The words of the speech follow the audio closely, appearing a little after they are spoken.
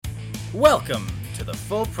Welcome to the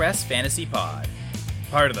Full Press Fantasy Pod,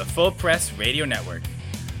 part of the Full Press Radio Network.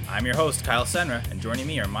 I'm your host, Kyle Senra, and joining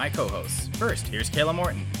me are my co-hosts. First, here's Kayla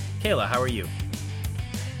Morton. Kayla, how are you?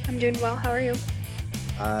 I'm doing well. How are you?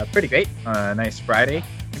 Pretty great. Nice Friday.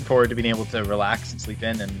 Looking forward to being able to relax and sleep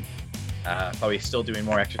in, and probably still doing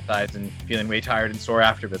more exercise and feeling way tired and sore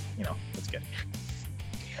after, but, that's good.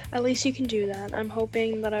 At least you can do that. I'm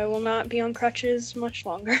hoping that I will not be on crutches much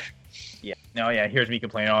longer. Here's me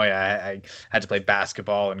complaining. I had to play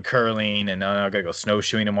basketball and curling, and I gotta go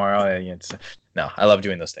snowshoeing tomorrow. I love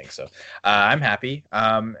doing those things. So I'm happy.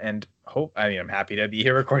 I'm happy to be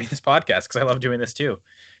here recording this podcast because I love doing this too.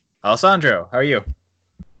 Alessandro, how are you?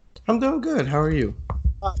 I'm doing good. How are you?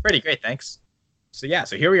 Pretty great, thanks. So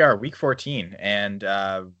here we are, week 14, and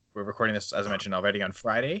we're recording this, as I mentioned already, on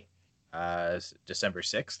Friday, December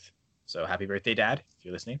 6th. So happy birthday, Dad, if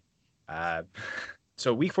you're listening.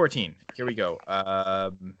 So week 14, here we go.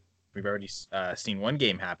 We've already seen one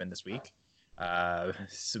game happen this week.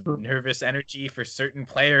 Some nervous energy for certain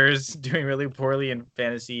players doing really poorly in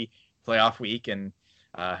fantasy playoff week, and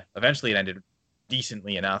eventually it ended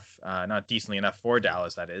decently enough. Not decently enough for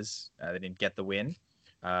Dallas, that is. They didn't get the win,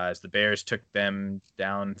 as the Bears took them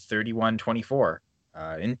down 31-24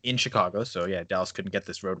 in Chicago. So, Dallas couldn't get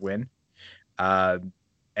this road win. Dak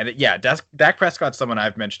Prescott's someone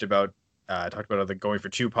I've mentioned about. Talked about the Going for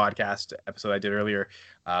Two podcast episode I did earlier.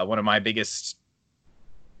 One of my biggest,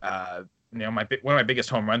 one of my biggest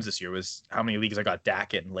home runs this year was how many leagues I got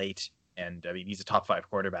Dak in late, and I mean he's a top 5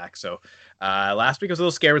 quarterback. So last week I was a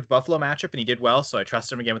little scared with the Buffalo matchup, and he did well, so I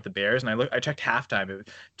trusted him again with the Bears. And I checked halftime; it was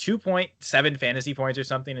 2.7 fantasy points or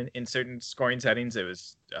something in certain scoring settings. It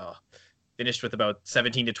was finished with about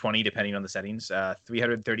 17 to 20 depending on the settings.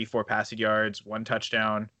 334 passing yards, 1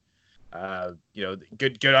 touchdown.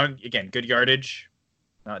 Good yardage.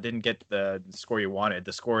 Didn't get the score you wanted.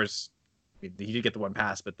 The scores, he did get the 1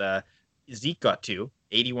 pass, but Zeke got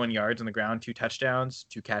 81 yards on the ground, 2 touchdowns,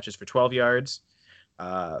 2 catches for 12 yards.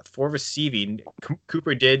 For receiving,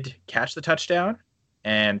 Cooper did catch the touchdown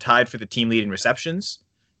and tied for the team lead in receptions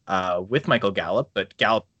with Michael Gallup, but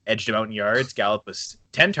Gallup edged him out in yards. Gallup was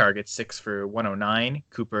 10 targets, 6 for 109.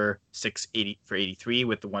 Cooper 6 for 83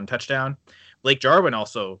 with the 1 touchdown. Blake Jarwin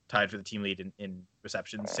also tied for the team lead in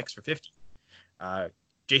receptions, 6 for 50.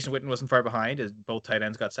 Jason Witten wasn't far behind, as both tight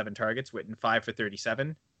ends got 7 targets. Witten 5 for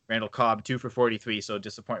 37. Randall Cobb 2 for 43. So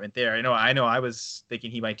disappointment there. I know. I was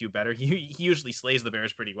thinking he might do better. He usually slays the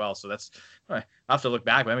Bears pretty well. So I'll have to look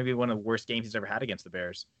back. But that might be one of the worst games he's ever had against the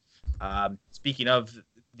Bears. Speaking of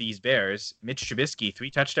these Bears, Mitch Trubisky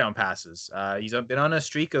 3 touchdown passes. He's been on a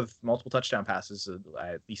streak of multiple touchdown passes,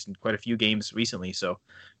 at least in quite a few games recently. So.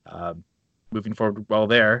 Moving forward well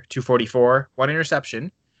there. 244, 1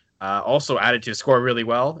 interception. Also added to score really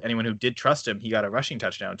well. Anyone who did trust him, he got a rushing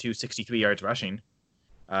touchdown, 63 yards rushing.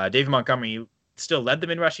 David Montgomery still led them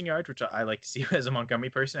in rushing yards, which I like to see as a Montgomery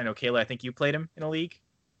person. I know, Kayla, I think you played him in a league.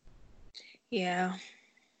 Yeah.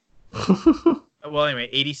 Well, anyway,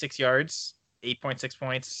 86 yards, 8.6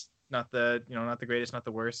 points. Not the greatest, not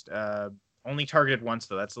the worst. Only targeted once,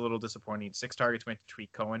 though. That's a little disappointing. 6 targets went to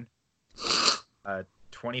Tariq Cohen.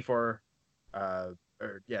 24...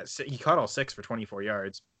 he caught all 6 for 24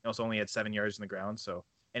 yards. He also only had 7 yards in the ground. So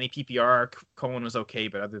any PPR, Cohen was okay,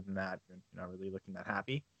 but other than that, not really looking that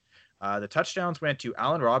happy. The touchdowns went to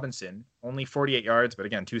Allen Robinson, only 48 yards, but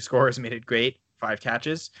again, 2 scores made it great. 5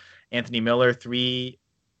 catches. Anthony Miller, 3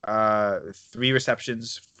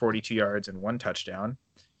 receptions, 42 yards, and 1 touchdown.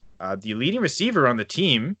 The leading receiver on the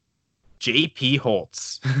team, J.P.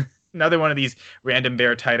 Holtz. Another one of these random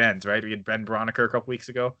Bear tight ends, right? We had Ben Broniker a couple weeks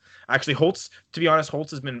ago. Actually, Holtz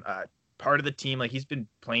has been part of the team. Like, he's been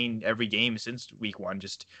playing every game since week 1,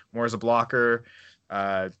 just more as a blocker.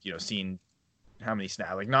 Seeing how many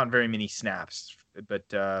snaps, like not very many snaps, but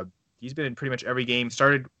he's been in pretty much every game.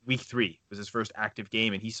 Started week 3 was his first active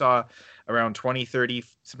game, and he saw around 20, 30,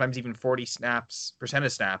 sometimes even 40%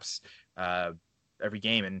 of snaps every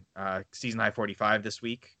game, and season high 45 this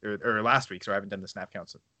week or last week. So I haven't done the snap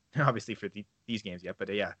counts obviously for these games yet, but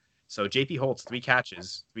so JP Holtz, 3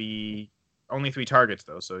 catches, only 3 targets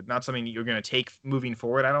though, so not something that you're going to take moving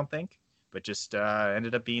forward, I don't think, but just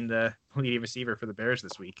ended up being the leading receiver for the Bears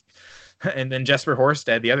this week. And then Jesper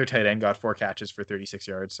Horsted, the other tight end, got 4 catches for 36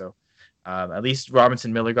 yards, so at least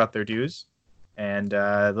Robinson Miller got their dues. And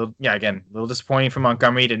again, a little disappointing for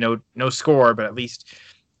Montgomery to no score, but at least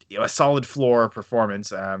a solid floor performance.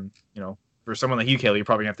 For someone like you, Kayla, you're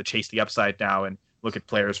probably going to have to chase the upside now and look at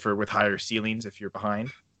players with higher ceilings if you're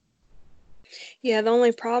behind. Yeah, the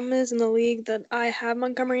only problem is in the league that I have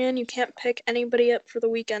Montgomery in, you can't pick anybody up for the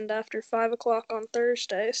weekend after 5 o'clock on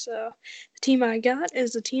Thursday. So the team I got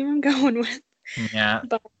is the team I'm going with. Yeah.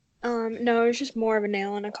 But no, it's just more of a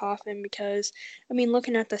nail in a coffin because, I mean,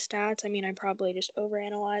 looking at the stats, I mean, I probably just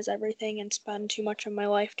overanalyze everything and spend too much of my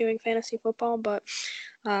life doing fantasy football, but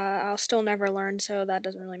I'll still never learn, so that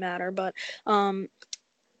doesn't really matter. But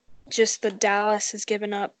just the Dallas has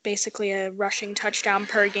given up basically a rushing touchdown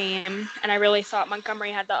per game, and I really thought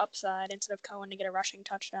Montgomery had the upside instead of Cohen to get a rushing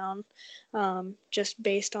touchdown, just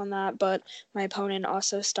based on that. But my opponent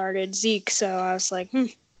also started Zeke, so I was like,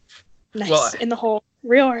 nice, Well, in the hole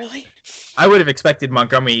real early. I would have expected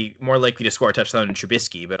Montgomery more likely to score a touchdown than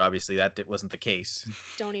Trubisky, but obviously that wasn't the case.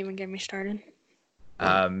 Don't even get me started.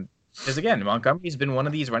 Because again, Montgomery's been one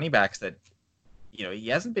of these running backs that, he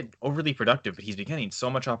hasn't been overly productive, but he's been getting so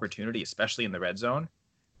much opportunity, especially in the red zone.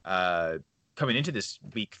 Coming into this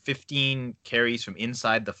week, 15 carries from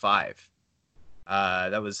inside the 5.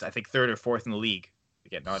 That was, I think, 3rd or 4th in the league.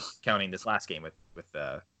 Again, not counting this last game with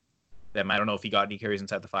them. I don't know if he got any carries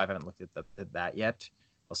inside the 5. I haven't looked at that yet.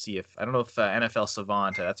 I'll see if I don't know if NFL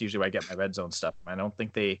Savant. That's usually where I get my red zone stuff. I don't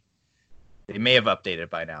think they may have updated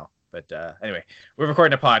by now. But anyway, we're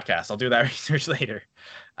recording a podcast. I'll do that research later.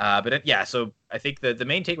 So I think the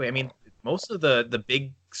main takeaway, I mean, most of the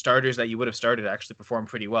big starters that you would have started actually performed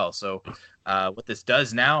pretty well. So what this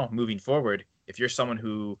does now moving forward, if you're someone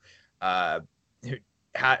who ran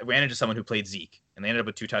into someone who played Zeke and they ended up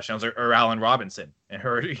with 2 touchdowns, or Allen Robinson, and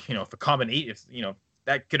her, if a combination,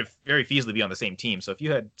 that could have very feasibly be on the same team. So if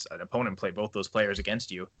you had an opponent play both those players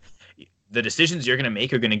against you, the decisions you're going to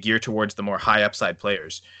make are going to gear towards the more high upside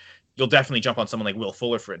players. You'll definitely jump on someone like Will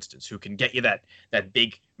Fuller, for instance, who can get you that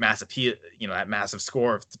big, massive, that massive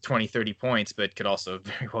score of 20, 30 points, but could also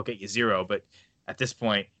very well get you 0. But at this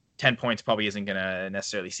point, 10 points probably isn't going to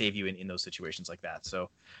necessarily save you in those situations like that. So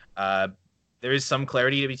there is some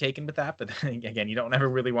clarity to be taken with that. But then, again, you don't ever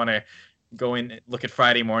really want to go in, look at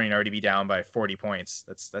Friday morning and already be down by 40 points.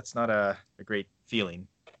 That's not a great feeling.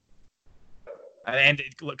 And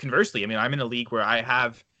conversely, I mean, I'm in a league where I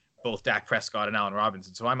have both Dak Prescott and Allen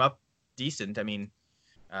Robinson, so I'm up decent. I mean,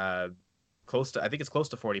 I think it's close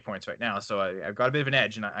to 40 points right now, so I've got a bit of an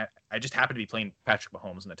edge, and I just happen to be playing Patrick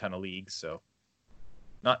Mahomes in a ton of leagues, so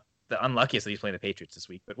not the unluckiest that he's playing the Patriots this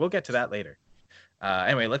week, but we'll get to that later.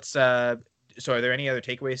 Anyway, let's. So, are there any other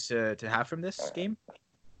takeaways to have from this game?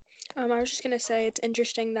 I was just going to say it's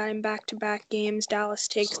interesting that in back-to-back games, Dallas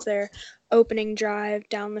takes their opening drive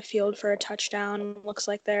down the field for a touchdown. Looks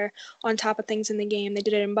like they're on top of things in the game. They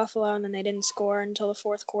did it in Buffalo, and then they didn't score until the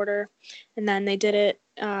 4th quarter. And then they did it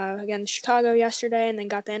against Chicago yesterday, and then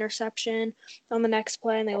got the interception on the next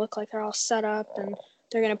play, and they look like they're all set up, and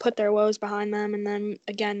they're going to put their woes behind them. And then,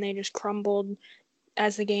 again, they just crumbled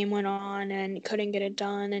as the game went on and couldn't get it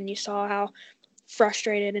done. And you saw how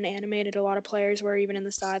frustrated and animated a lot of players were, even in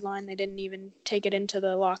the sideline. They didn't even take it into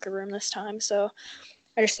the locker room this time. So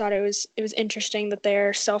I just thought it was interesting that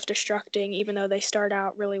they're self-destructing, even though they start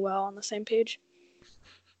out really well on the same page.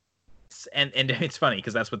 And it's funny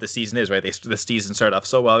because that's what the season is, right? The season started off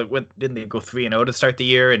so well. Didn't they go 3-0 to start the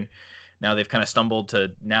year, and now they've kind of stumbled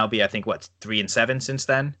to now be, I think, 3-7 since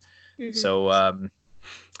then. Mm-hmm. So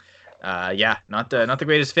not the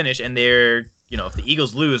greatest finish, and they're. If the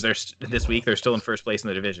Eagles lose this week, they're still in first place in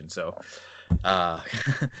the division. So,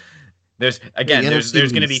 there's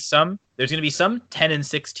going to be some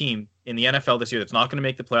 10-6 team in the NFL this year that's not going to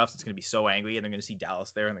make the playoffs. It's going to be so angry, and they're going to see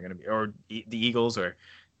Dallas there, and they're going to be or the Eagles or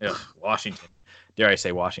Washington. Dare I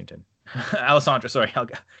say Washington? Alessandro, sorry, I'll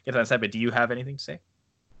get to that side. But do you have anything to say?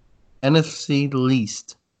 NFC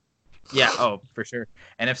least. Yeah. Oh, for sure.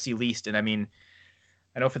 NFC least, and I mean.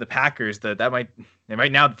 I know for the Packers that might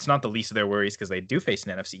right now it's not the least of their worries because they do face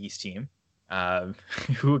an NFC East team,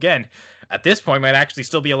 who again at this point might actually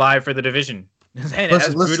still be alive for the division.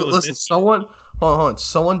 Listen.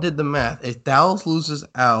 Someone did the math. If Dallas loses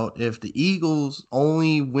out, if the Eagles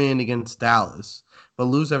only win against Dallas but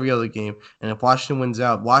lose every other game, and if Washington wins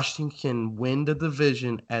out, Washington can win the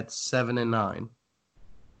division at 7-9.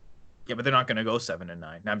 Yeah, but they're not going to go 7-9.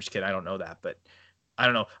 No, I'm just kidding. I don't know that, but. I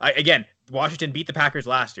don't know. Washington beat the Packers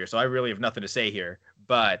last year, so I really have nothing to say here.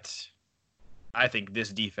 But I think this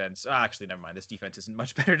defense... actually, never mind. This defense isn't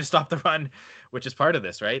much better to stop the run, which is part of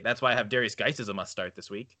this, right? That's why I have Darius Geis as a must-start this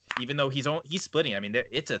week, even though he's splitting. I mean,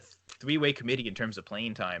 it's a 3-way committee in terms of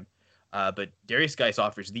playing time. But Darius Geis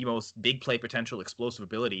offers the most big play potential, explosive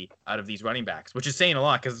ability out of these running backs, which is saying a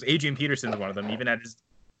lot because Adrian Peterson is one of them. Even at his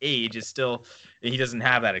age, he doesn't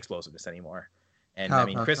have that explosiveness anymore. And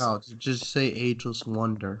Chris, just say ageless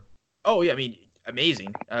wonder. Oh yeah, I mean,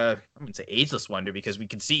 amazing. I wouldn't say ageless wonder because we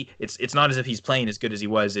can see it's not as if he's playing as good as he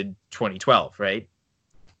was in 2012, right?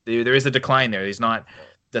 There is a decline there.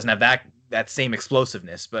 Doesn't have that same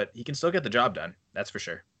explosiveness, but he can still get the job done. That's for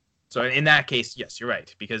sure. So in that case, yes, you're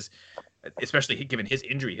right, because especially given his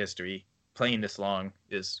injury history, playing this long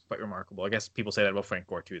is quite remarkable. I guess people say that about Frank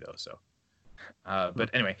Gore too, though. So, but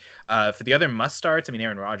anyway, for the other must starts, I mean,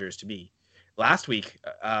 Aaron Rodgers to me. Last week,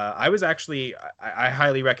 I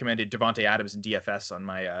highly recommended Davante Adams in DFS on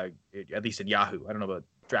my, at least in Yahoo. I don't know about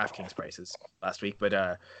DraftKings prices last week, but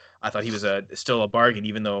I thought he was still a bargain,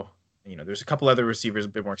 even though, there's a couple other receivers a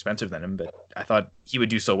bit more expensive than him, but I thought he would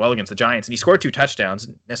do so well against the Giants. And he scored 2 touchdowns,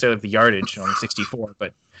 necessarily the yardage, only 64,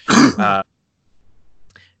 but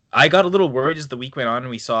I got a little worried as the week went on and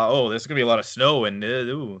we saw, there's going to be a lot of snow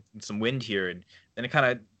and some wind here. And then it kind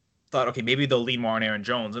of thought, okay, maybe they'll lean more on Aaron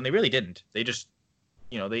Jones. And they really didn't. They just,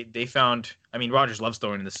 they found, I mean, Rodgers loves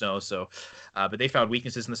throwing in the snow. So, but they found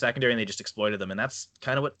weaknesses in the secondary and they just exploited them. And that's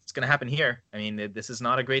kind of what's going to happen here. I mean, this is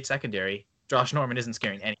not a great secondary. Josh Norman isn't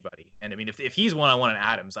scaring anybody. And I mean, if he's one-on-one on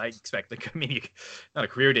Adams, I expect not a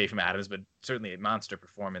career day from Adams, but certainly a monster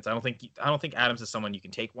performance. I don't think Adams is someone you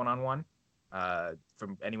can take one-on-one.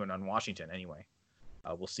 From anyone on Washington anyway.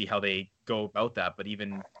 We'll see how they go about that. But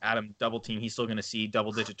even Adam double team, he's still going to see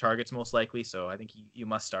double-digit targets most likely. So I think you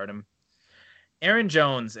must start him. Aaron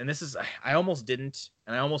Jones, and this is I almost didn't,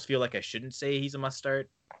 and I almost feel like I shouldn't say he's a must start.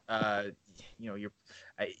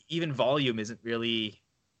 Even volume isn't really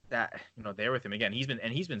that there with him. Again, he's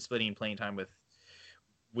been splitting playing time with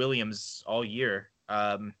Williams all year.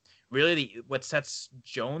 Really, what sets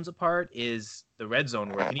Jones apart is the red zone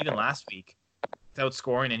work, and even last week, without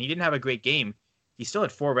scoring, and he didn't have a great game. He still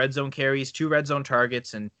had 4 red zone carries, 2 red zone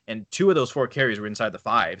targets, and 2 of those 4 carries were inside the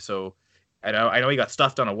 5. So I know he got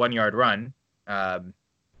stuffed on a 1-yard run.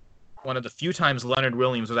 One of the few times Leonard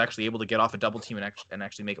Williams was actually able to get off a double team and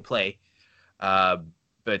actually make a play. I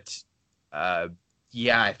think that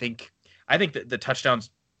the touchdowns,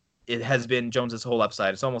 it has been Jones's whole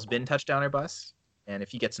upside. It's almost been touchdown or bust. And if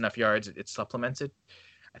he gets enough yards, it supplements it.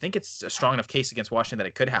 I think it's a strong enough case against Washington that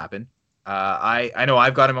it could happen. I know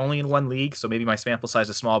I've got him only in 1 league, so maybe my sample size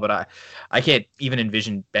is small, but I can't even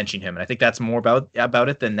envision benching him. And I think that's more about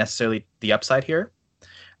it than necessarily the upside here.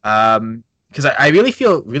 Because I really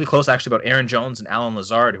feel really close actually about Aaron Jones and Allen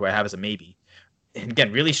Lazard, who I have as a maybe. And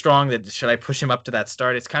again, really strong that should I push him up to that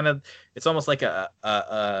start? It's almost like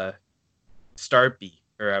a start B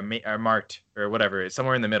or a marked or whatever. It's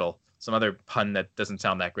somewhere in the middle. Some other pun that doesn't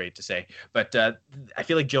sound that great to say. But I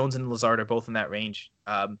feel like Jones and Lazard are both in that range.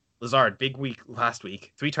 Lazard, big week last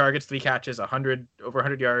week. 3 targets, 3 catches, over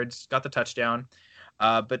 100 yards, got the touchdown.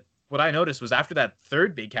 But what I noticed was after that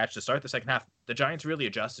 3rd big catch to start the second half, the Giants really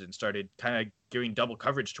adjusted and started kind of giving double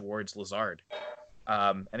coverage towards Lazard.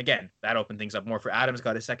 And again, that opened things up more for Adams,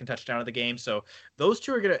 got his 2nd touchdown of the game. So those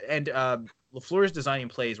two are going to – and LaFleur is designing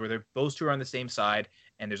plays where those two are on the same side,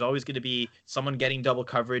 and there's always going to be someone getting double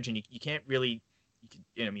coverage, and you can't really –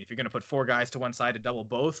 if you're going to put 4 guys to one side to double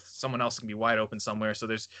both, someone else can be wide open somewhere. So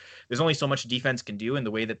there's only so much defense can do in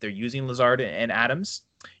the way that they're using Lazard and Adams.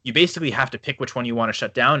 You basically have to pick which one you want to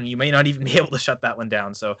shut down, and you may not even be able to shut that one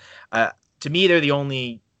down. So to me, they're the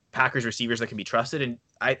only Packers receivers that can be trusted, and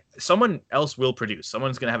someone else will produce.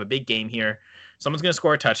 Someone's going to have a big game here. Someone's going to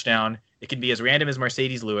score a touchdown. It can be as random as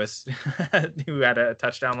Mercedes Lewis, who had a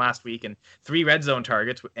touchdown last week and 3 red zone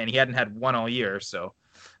targets, and he hadn't had 1 all year. So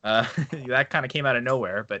that kind of came out of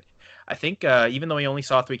nowhere. But I think even though he only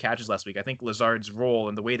saw 3 catches last week, I think Lazard's role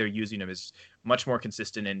and the way they're using him is much more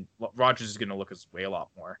consistent, and Rodgers is going to look his way a lot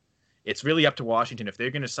more. It's really up to Washington. If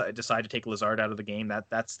they're going to decide to take Lazard out of the game,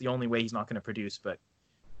 that's the only way he's not going to produce. But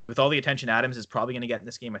with all the attention Adams is probably going to get in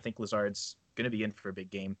this game, I think Lazard's going to be in for a big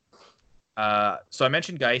game. So I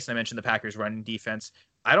mentioned Geis and I mentioned the Packers running defense.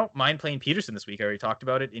 I don't mind playing Peterson this week. I already talked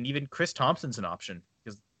about it. And even Chris Thompson's an option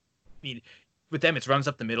because with them, it's runs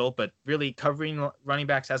up the middle, but really covering running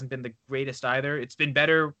backs hasn't been the greatest either. It's been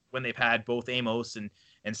better when they've had both Amos and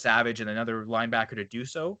Savage and another linebacker to do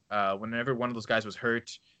so. Whenever one of those guys was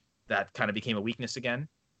hurt, that kind of became a weakness again,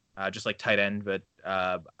 just like tight end. But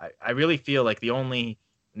I really feel like the only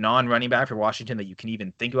non-running back for Washington that you can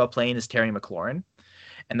even think about playing is Terry McLaurin.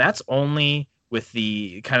 And that's only with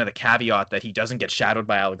the kind of the caveat that he doesn't get shadowed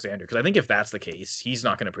by Alexander. Because I think if that's the case, he's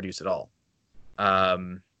not going to produce at all.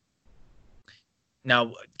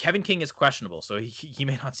 Now, Kevin King is questionable, so he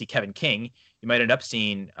may not see Kevin King. He might end up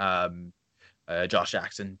seeing Josh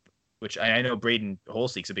Jackson, which I know Braden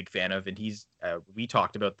Holsteek's a big fan of. And we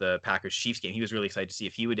talked about the Packers-Chiefs game. He was really excited to see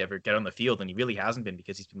if he would ever get on the field, and he really hasn't been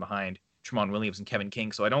because he's been behind Tramon Williams and Kevin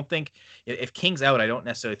King. So I don't think if King's out, I don't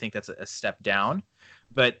necessarily think that's a step down.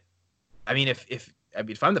 But I mean,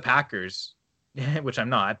 if I'm the Packers, which I'm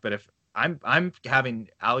not, but if I'm having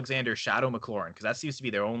Alexander shadow McLaurin, because that seems to be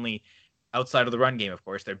their only outside of the run game, of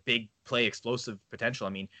course, their big play explosive potential.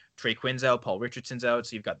 I mean, Trey Quinn's out, Paul Richardson's out,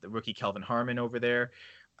 so you've got the rookie Kelvin Harmon over there.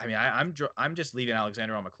 I mean, I'm just leaving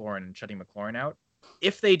Alexander on McLaurin and shutting McLaurin out.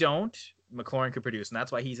 If they don't, McLaurin could produce, and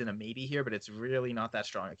that's why he's in a maybe here, but it's really not that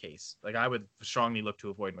strong a case. Like, I would strongly look to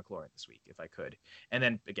avoid McLaurin this week if I could. And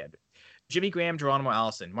then, again, Jimmy Graham, Geronimo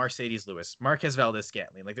Allison, Mercedes Lewis, Marquez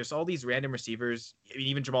Valdes-Scantling. Like, there's all these random receivers, I mean,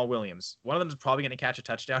 even Jamal Williams. One of them is probably going to catch a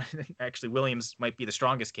touchdown. Actually, Williams might be the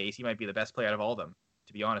strongest case. He might be the best player out of all of them,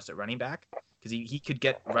 to be honest, at running back, because he could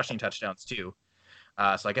get rushing touchdowns too.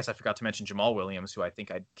 So I guess I forgot to mention Jamal Williams, who I think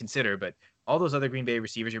I'd consider. But all those other Green Bay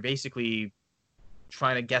receivers, you're basically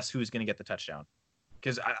trying to guess who's going to get the touchdown.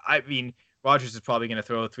 Because, I mean, Rodgers is probably going to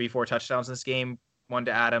throw 3-4 touchdowns in this game. One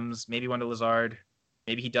to Adams, maybe one to Lazard.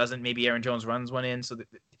 Maybe he doesn't. Maybe Aaron Jones runs one in. So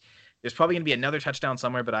there's probably going to be another touchdown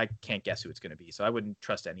somewhere, but I can't guess who it's going to be. So I wouldn't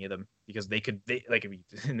trust any of them because they like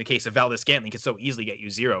in the case of Valdes-Scantling, could so easily get you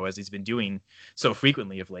 0 as he's been doing so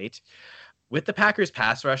frequently of late. With the Packers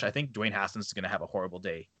pass rush, I think Dwayne Haskins is going to have a horrible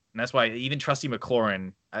day. And that's why even Trusty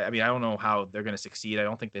McLaurin, I mean, I don't know how they're going to succeed. I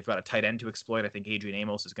don't think they've got a tight end to exploit. I think Adrian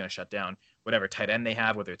Amos is going to shut down whatever tight end they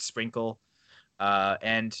have, whether it's Sprinkle.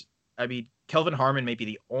 And, I mean, Kelvin Harmon may be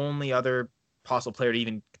the only other possible player to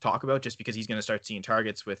even talk about just because he's going to start seeing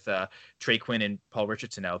targets with Trey Quinn and Paul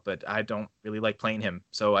Richardson out. But I don't really like playing him.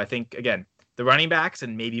 So I think, again, the running backs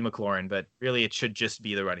and maybe McLaurin, but really it should just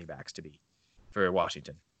be the running backs to be for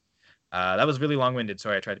Washington. That was really long-winded.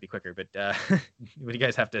 Sorry, I tried to be quicker, but what do you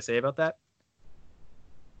guys have to say about that?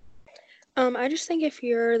 I just think if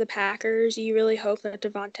you're the Packers, you really hope that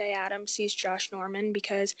Davante Adams sees Josh Norman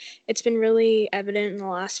because it's been really evident in the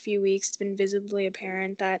last few weeks. It's been visibly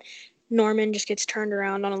apparent that Norman just gets turned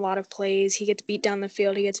around on a lot of plays. He gets beat down the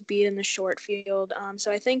field. He gets beat in the short field.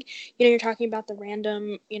 So I think, you're talking about the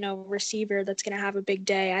random, receiver that's going to have a big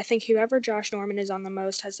day. I think whoever Josh Norman is on the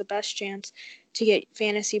most has the best chance to get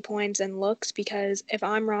fantasy points and looks because if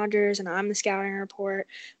I'm Rodgers and I'm the scouting report,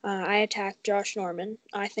 I attack Josh Norman.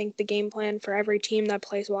 I think the game plan for every team that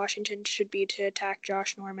plays Washington should be to attack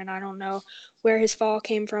Josh Norman. I don't know where his fall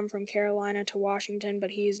came from Carolina to Washington, but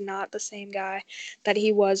he's not the same guy that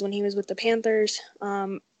he was when he was with the Panthers.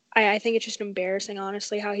 I think it's just embarrassing,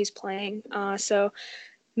 honestly, how he's playing. So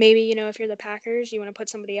maybe, if you're the Packers, you want to put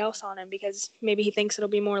somebody else on him because maybe he thinks it'll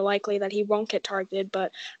be more likely that he won't get targeted.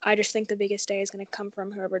 But I just think the biggest day is going to come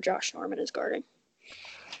from whoever Josh Norman is guarding.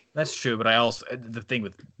 That's true, but I also the thing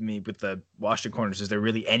with me with the Washington corners is there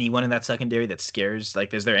really anyone in that secondary that scares?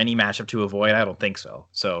 Like, is there any matchup to avoid? I don't think so.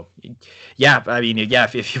 So, yeah, I mean, yeah,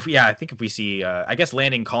 I think if we see, I guess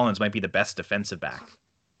Landon Collins might be the best defensive back,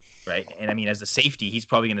 right? And I mean, as a safety, he's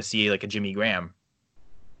probably going to see like a Jimmy Graham,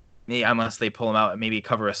 unless they pull him out and maybe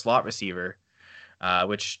cover a slot receiver,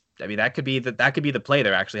 which. I mean, that could be the play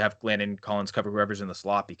there. Actually, have Landon Collins cover whoever's in the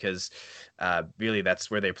slot because really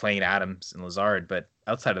that's where they're playing Adams and Lazard. But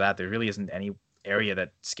outside of that, there really isn't any area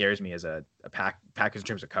that scares me as a Packers in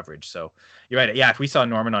terms of coverage. So you're right. Yeah, if we saw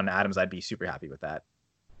Norman on Adams, I'd be super happy with that.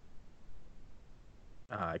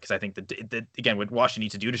 Because I think that again, what Washington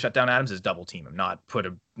needs to do to shut down Adams is double team him,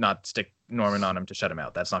 not stick Norman on him to shut him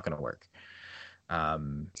out. That's not going to work.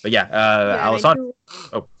 But yeah, Alessandro.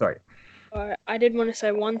 Oh, sorry. I did want to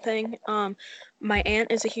say one thing. My aunt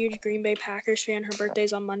is a huge Green Bay Packers fan. Her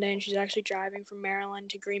birthday's on Monday, and she's actually driving from Maryland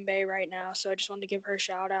to Green Bay right now. So I just wanted to give her a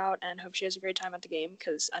shout out and hope she has a great time at the game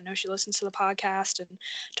because I know she listens to the podcast and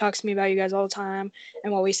talks to me about you guys all the time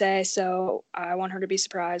and what we say. So I want her to be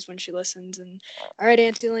surprised when she listens. And all right,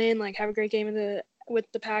 Auntie Lane, have a great game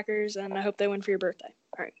with the Packers, and I hope they win for your birthday.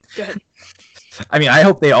 All right, go ahead. I mean, I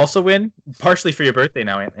hope they also win, partially for your birthday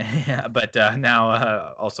now, but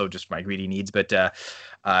now also just my greedy needs. But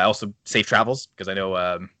also safe travels because I know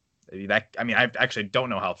that. I mean, I actually don't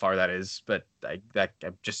know how far that is, but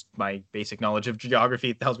just my basic knowledge of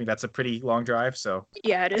geography tells me that's a pretty long drive. So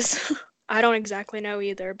yeah, it is. I don't exactly know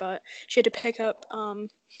either, but she had to pick up. I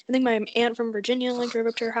think my aunt from Virginia drove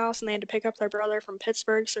up to her house, and they had to pick up their brother from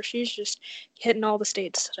Pittsburgh. So she's just hitting all the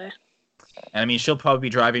states today. And I mean, she'll probably be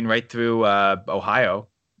driving right through Ohio,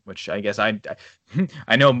 which I guess I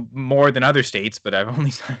know more than other states, but I've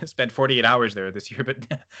only spent 48 hours there this year. But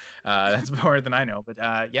that's more than I know. But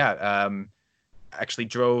actually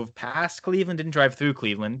drove past Cleveland, didn't drive through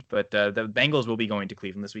Cleveland. But the Bengals will be going to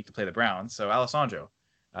Cleveland this week to play the Browns. So Alessandro,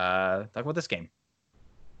 talk about this game.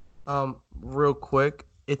 Real quick,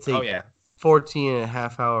 it's a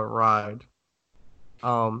 14.5-hour ride.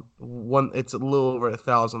 It's a little over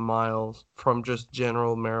 1,000 miles from just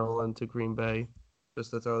general Maryland to Green Bay.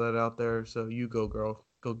 just to throw that out there. So you go, girl.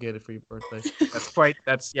 Go get it for your birthday.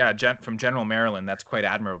 From General Maryland. That's quite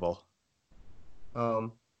admirable.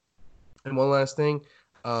 And one last thing,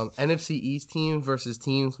 NFC East teams versus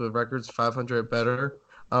teams with records 500 better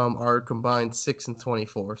are combined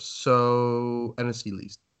 6-24. So NFC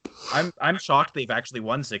least. I'm shocked they've actually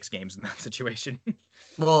won 6 games in that situation.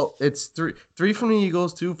 Well, it's three from the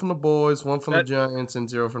Eagles, 2 from the Boys, 1 from the Giants, and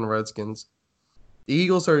 0 from the Redskins. The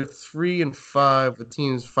Eagles are 3-5 with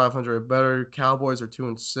teams 500 or better. Cowboys are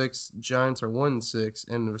 2-6. Giants are 1-6,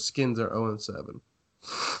 and the Skins are 0-7.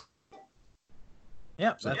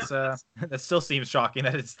 Yeah, that still seems shocking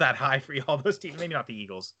that it's that high for all those teams. Maybe not the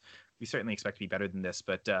Eagles. We certainly expect to be better than this,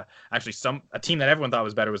 but actually, a team that everyone thought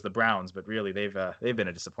was better was the Browns. But really, they've been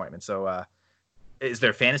a disappointment. So, is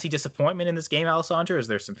there fantasy disappointment in this game, Alessandro? Or is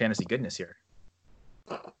there some fantasy goodness here?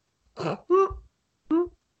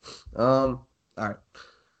 All right.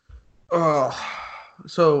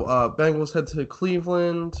 So Bengals head to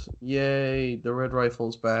Cleveland. Yay! The Red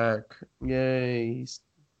Rifle's back. Yay!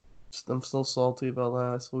 I'm still salty about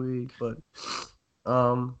last week, but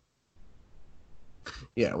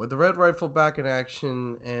yeah, with the Red Rifle back in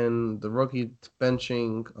action and the rookie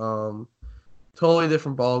benching, totally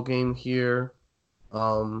different ball game here.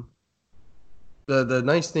 The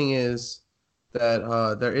nice thing is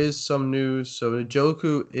that there is some news. So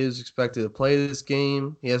Njoku is expected to play this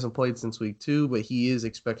game. He hasn't played since week 2, but he is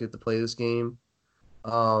expected to play this game.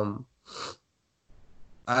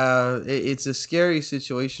 It's a scary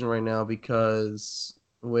situation right now because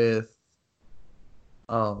with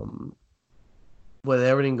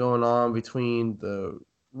everything going on between the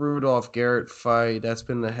Rudolph Garrett fight, that's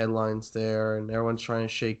been the headlines there, and everyone's trying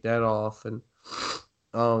to shake that off. And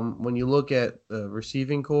when you look at the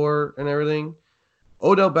receiving core and everything,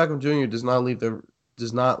 Odell Beckham Jr.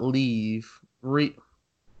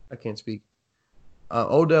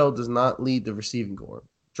 Odell does not lead the receiving core.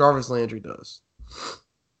 Jarvis Landry does.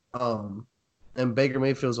 And Baker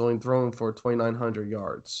Mayfield's only thrown for 2,900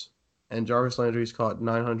 yards, and Jarvis Landry's caught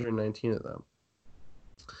 919 of them.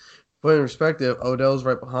 But in perspective, Odell's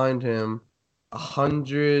right behind him,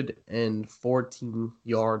 114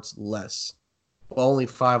 yards less, well, only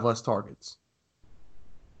 5 less targets,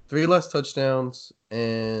 3 less touchdowns,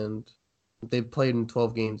 and they played in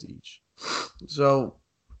 12 games each. So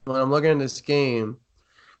when I'm looking at this game,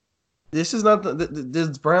 this is not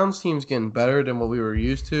this Browns team's getting better than what we were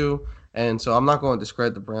used to, and so I'm not going to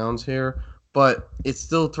discredit the Browns here, but it's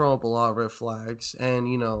still throwing up a lot of red flags. And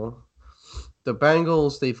the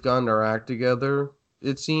Bengals, they've gotten their act together,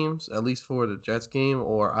 it seems, at least for the Jets game,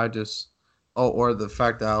 or the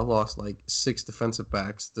fact that I lost like 6 defensive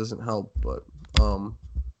backs doesn't help, but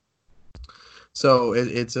so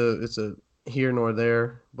it's a here nor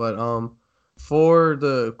there. But for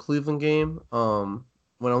the Cleveland game,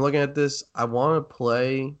 when I'm looking at this, I want to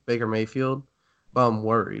play Baker Mayfield, but I'm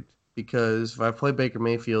worried because if I play Baker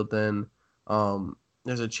Mayfield, then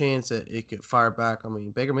there's a chance that it could fire back. I mean,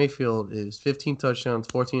 Baker Mayfield is 15 touchdowns,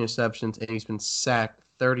 14 interceptions, and he's been sacked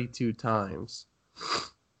 32 times,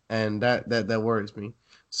 and that worries me.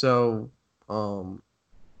 So,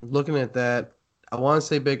 looking at that, I want to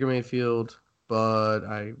say Baker Mayfield, but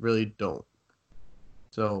I really don't.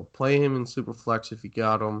 So play him in Superflex if you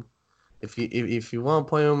got him. If you want to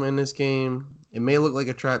play him in this game, it may look like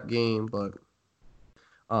a trap game, but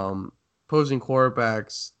opposing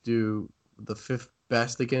quarterbacks do the 5th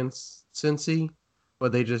best against Cincy,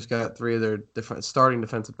 but they just got 3 of their starting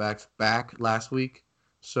defensive backs back last week.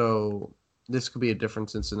 So this could be a different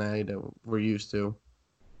Cincinnati that we're used to.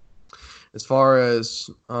 As far as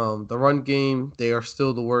the run game, they are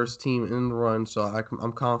still the worst team in the run, so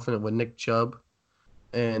I'm confident with Nick Chubb.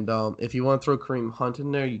 And if you want to throw Kareem Hunt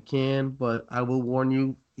in there, you can, but I will warn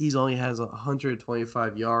you, he only has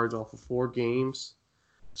 125 yards off of 4 games.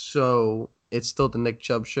 So it's still the Nick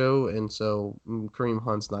Chubb show, and so Kareem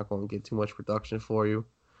Hunt's not going to get too much production for you.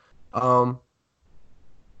 As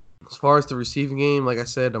far as the receiving game, like I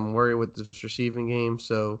said, I'm worried with this receiving game.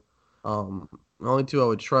 So the only 2 I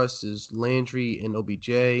would trust is Landry and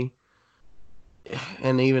OBJ.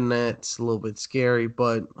 And even that's a little bit scary,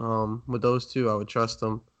 but with those 2, I would trust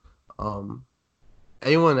them.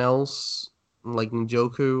 Anyone else, like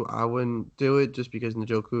Njoku, I wouldn't do it just because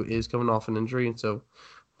Njoku is coming off an injury, and so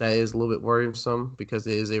that is a little bit worrisome because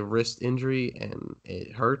it is a wrist injury and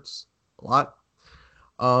it hurts a lot.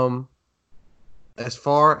 As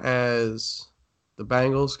far as the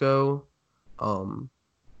Bengals go,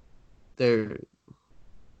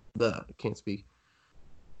 can't speak.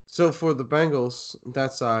 So for the Bengals,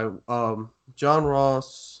 that side, John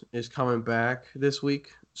Ross is coming back this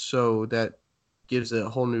week, so that gives it a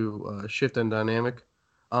whole new shift in dynamic.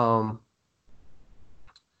 So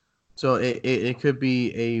it could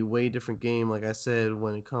be a way different game, like I said,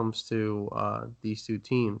 when it comes to these two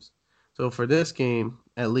teams. So for this game,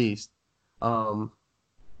 at least,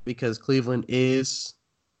 because Cleveland is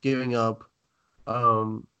giving up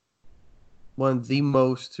one of the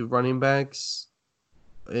most to running backs,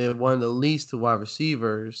 one of the least to wide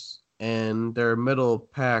receivers, and they're middle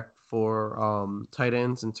pack for tight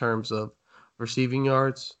ends in terms of receiving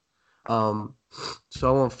yards. So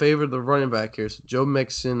I want to favor the running back here. So Joe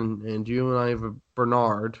Mixon and you and I have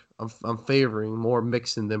Bernard. I'm favoring more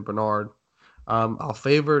Mixon than Bernard. I'll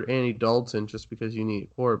favor Andy Dalton just because you need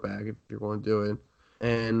a quarterback if you're going to do it.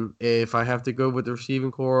 And if I have to go with the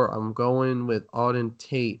receiving core, I'm going with Auden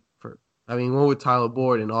Tate. Going with Tyler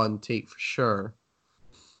Boyd and Auden Tate for sure.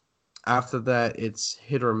 After that, it's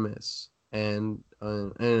hit or miss. And a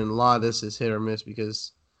lot of this is hit or miss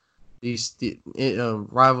because these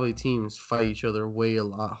rivalry teams fight each other way a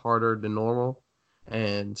lot harder than normal.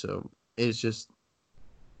 And so it's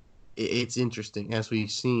interesting. As we've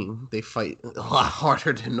seen, they fight a lot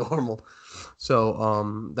harder than normal.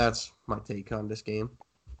 So that's my take on this game.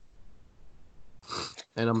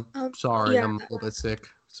 And I'm sorry, I'm a little bit sick.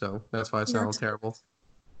 So that's why I sound terrible.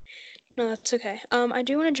 No, that's okay. I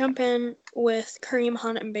do want to jump in with Kareem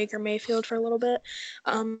Hunt and Baker Mayfield for a little bit.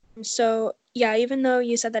 So yeah, even though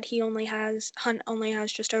you said that Hunt only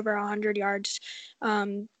has just over 100 yards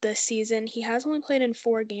this season, he has only played in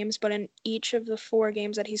 4 games, but in each of the 4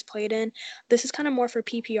 games that he's played in, this is kind of more for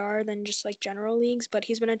PPR than just like general leagues, but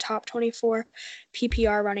he's been a top 24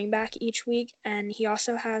 PPR running back each week, and he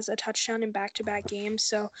also has a touchdown in back-to-back games.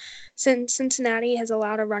 So since Cincinnati has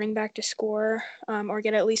allowed a running back to score or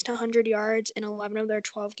get at least 100 yards in 11 of their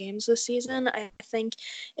 12 games this season, I think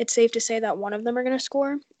it's safe to say that one of them are going to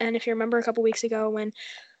score. And if you remember a couple weeks ago when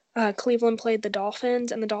Cleveland played the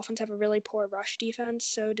Dolphins, and the Dolphins have a really poor rush defense,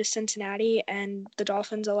 so does Cincinnati, and the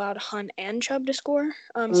Dolphins allowed Hunt and Chubb to score.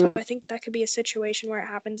 So I think that could be a situation where it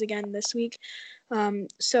happens again this week.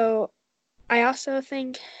 So I also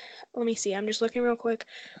think, let me see, I'm just looking real quick.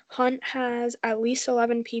 Hunt has at least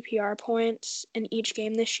 11 PPR points in each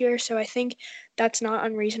game this year, so I think that's not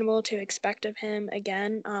unreasonable to expect of him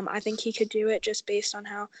again. I think he could do it just based on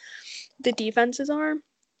how the defenses are.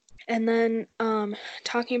 And then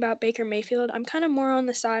talking about Baker Mayfield, I'm kind of more on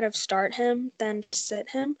the side of start him than sit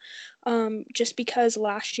him, just because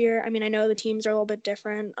last year, I know the teams are a little bit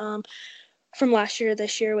different from last year to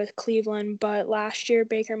this year with Cleveland, but last year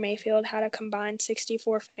Baker Mayfield had a combined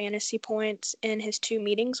 64 fantasy points in his 2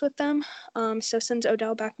 meetings with them. So since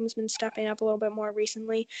Odell Beckham's been stepping up a little bit more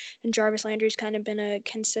recently and Jarvis Landry's kind of been a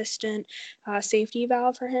consistent safety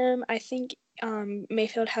valve for him, I think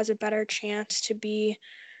Mayfield has a better chance to be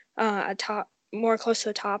more close to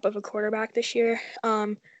the top of a quarterback this year,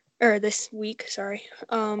 or this week, sorry.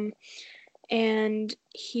 And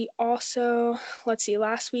he also,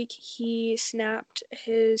 last week he snapped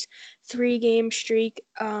his 3-game streak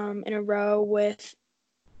in a row with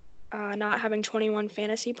not having 21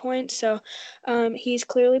 fantasy points. So he's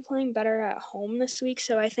clearly playing better at home this week.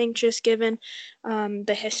 So I think just given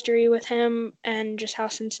the history with him and just how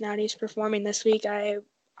Cincinnati's performing this week, I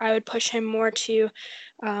would push him more to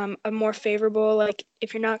a more favorable, like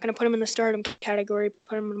if you're not going to put him in the stardom category,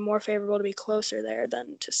 put him in more favorable to be closer there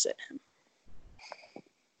than to sit him.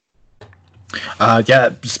 Yeah,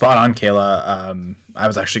 spot on, Kayla. I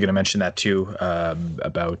was actually going to mention that too,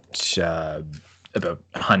 about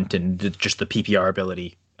Hunt and just the PPR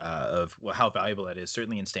ability of how valuable that is.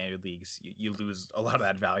 Certainly in standard leagues, you lose a lot of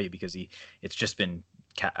that value because it's just been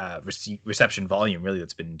reception volume really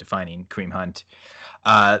that's been defining Kareem Hunt.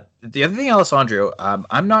 The other thing, Alessandro,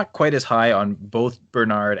 I'm not quite as high on both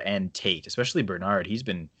Bernard and Tate, especially Bernard. He's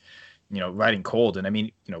been, riding cold,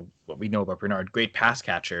 and what we know about Bernard, great pass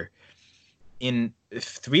catcher. In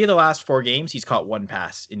 3 of the last 4 games, he's caught 1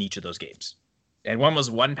 pass in each of those games, and one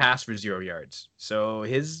was 1 pass for 0 yards. So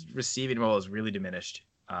his receiving role is really diminished.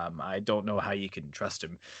 I don't know how you can trust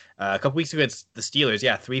him. A couple weeks ago, it's the Steelers.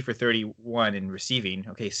 Yeah, 3 for 31 in receiving.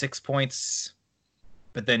 Okay, 6 points.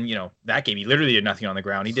 But then, that game, he literally did nothing on the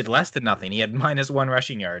ground. He did less than nothing. He had -1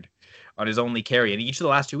 rushing yard on his only carry. And each of the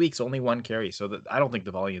last 2 weeks, only 1 carry. So I don't think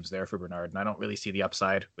the volume's there for Bernard. And I don't really see the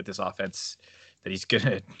upside with this offense that he's going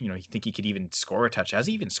to, you think he could even score a touch. Has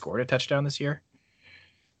he even scored a touchdown this year?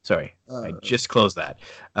 Sorry, I just closed that.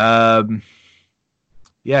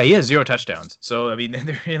 Yeah, he has 0 touchdowns. So,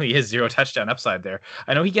 there really is 0 touchdown upside there.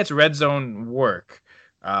 I know he gets red zone work.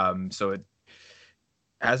 So it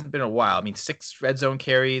hasn't been a while. 6 red zone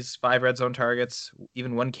carries, 5 red zone targets,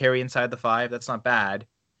 even 1 carry inside the 5. That's not bad.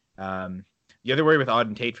 The other worry with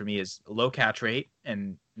Auden Tate for me is low catch rate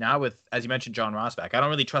and now with, as you mentioned, John Ross back, I don't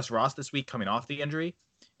really trust Ross this week coming off the injury,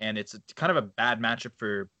 and it's kind of a bad matchup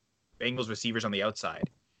for Bengals receivers on the outside.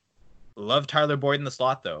 Love Tyler Boyd in the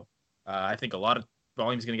slot, though. I think a lot of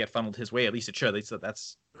volume is going to get funneled his way. At least it should. At least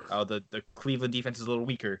that's the Cleveland defense is a little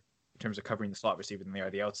weaker in terms of covering the slot receiver than they are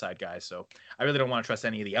the outside guys. So I really don't want to trust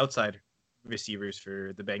any of the outside receivers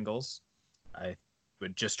for the Bengals. I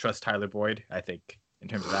would just trust Tyler Boyd, I think, in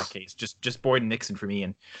terms of that case. Just Boyd and Nixon for me.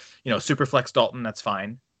 And, super flex Dalton, that's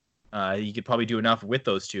fine. You could probably do enough with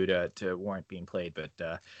those two to warrant being played.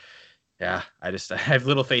 But, yeah, I have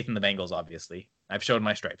little faith in the Bengals, obviously. I've showed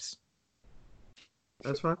my stripes.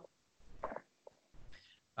 That's fine.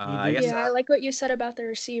 I like what you said about the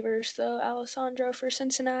receivers, though, Alessandro, for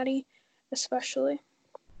Cincinnati, especially.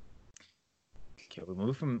 Okay, we'll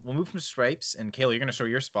move from stripes, and Kayla, you're going to show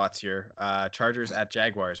your spots here. Chargers at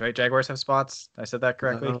Jaguars, right? Jaguars have spots. Did I said that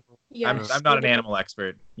correctly? Yes. I'm not an animal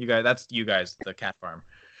expert. That's you guys, the cat farm.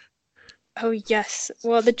 Oh yes.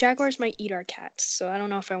 Well, the Jaguars might eat our cats, so I don't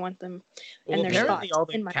know if I want them in their spots apparently all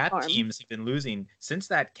the in my cat farm. teams have been losing since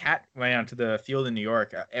that cat went onto the field in New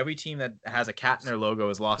York. Every team that has a cat in their logo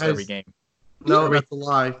has lost every game. No, that's a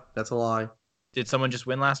lie. That's a lie. Did someone just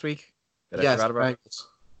win last week? Yes, I forgot about?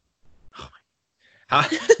 Oh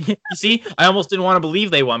my! You see, I almost didn't want to believe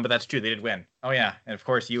they won, but that's true. They did win. Oh yeah, and of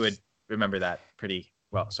course you would remember that pretty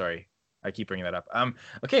well. Sorry. I keep bringing that up.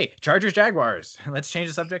 Okay, Chargers, Jaguars. Let's change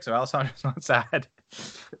the subject so Alessandro's not sad.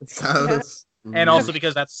 And also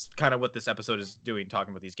because that's kind of what this episode is doing,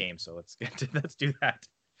 talking about these games. So let's do that.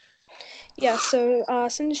 Yeah, so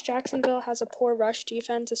since Jacksonville has a poor rush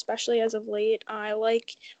defense, especially as of late, I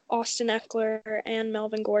like Austin Eckler and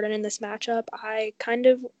Melvin Gordon in this matchup. I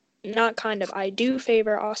do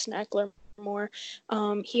favor Austin Eckler more.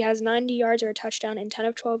 He has 90 yards or a touchdown in 10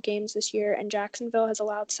 of 12 games this year, and Jacksonville has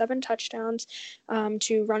allowed 7 touchdowns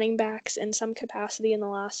to running backs in some capacity in the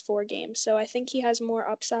last 4 games. So I think he has more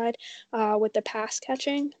upside with the pass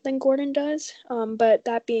catching than Gordon does. But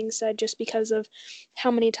that being said, just because of how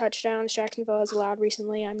many touchdowns Jacksonville has allowed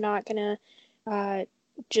recently, I'm not going to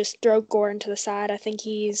just throw Gordon to the side. I think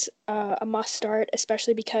he's a must start,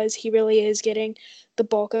 especially because he really is getting the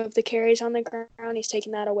bulk of the carries on the ground. He's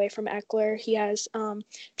taking that away from Eckler. He has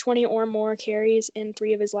 20 or more carries in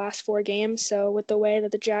 3 of his last 4 games. So with the way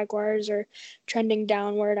that the Jaguars are trending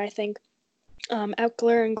downward, I think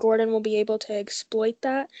Eckler and Gordon will be able to exploit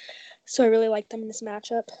that. So I really like them in this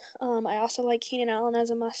matchup. I also like Keenan Allen as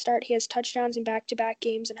a must start. He has touchdowns in back-to-back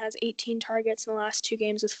games and has 18 targets in the last 2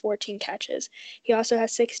 games with 14 catches. He also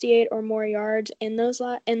has 68 or more yards in his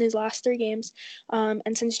last 3 games.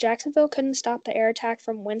 And since Jacksonville couldn't stop the air attack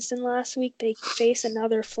from Winston last week, they face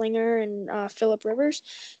another flinger in Phillip Rivers.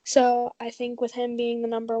 So I think with him being the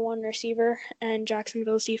number 1 receiver and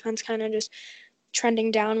Jacksonville's defense kind of just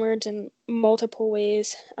trending downwards in multiple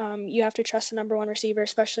ways, you have to trust the number 1 receiver,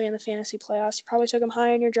 especially in the fantasy playoffs. You probably took him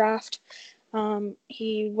high in your draft.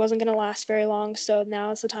 He wasn't going to last very long, so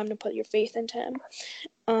now is the time to put your faith into him.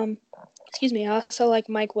 I also like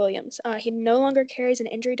Mike Williams. He no longer carries an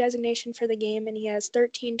injury designation for the game, and he has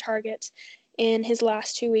 13 targets in his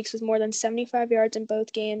last 2 weeks with more than 75 yards in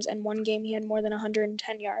both games, and 1 game he had more than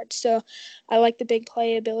 110 yards. So I like the big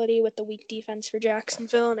playability with the weak defense for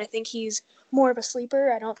Jacksonville, and I think he's more of a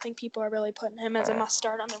sleeper. I don't think people are really putting him as a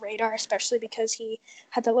must-start on the radar, especially because he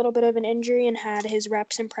had that little bit of an injury and had his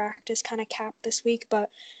reps in practice kind of capped this week.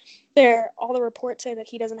 But all the reports say that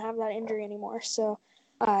he doesn't have that injury anymore. So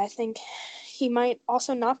I think he might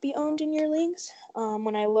also not be owned in your leagues.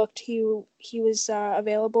 When I looked, he was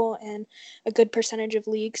available in a good percentage of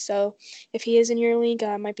leagues. So if he is in your league,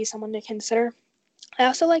 might be someone to consider. I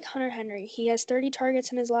also like Hunter Henry. He has 30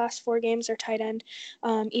 targets in his last 4 games or tight end.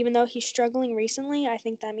 Even though he's struggling recently, I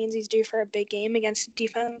think that means he's due for a big game against a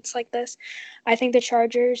defense like this. I think the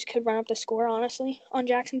Chargers could run up the score, honestly, on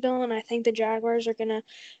Jacksonville, and I think the Jaguars are going to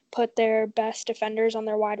put their best defenders on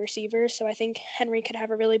their wide receivers. So I think Henry could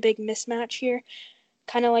have a really big mismatch here,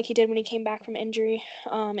 kind of like he did when he came back from injury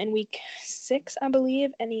in week 6, I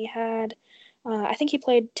believe. And he had, I think he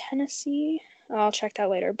played Tennessee. I'll check that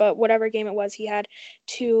later. But whatever game it was, he had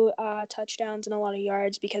 2 touchdowns and a lot of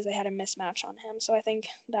yards because they had a mismatch on him. So I think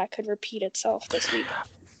that could repeat itself this week.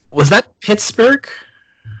 Was that Pittsburgh?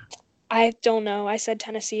 I don't know. I said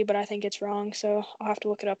Tennessee, but I think it's wrong. So I'll have to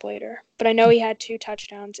look it up later. But I know he had 2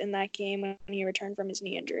 touchdowns in that game when he returned from his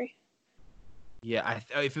knee injury. Yeah,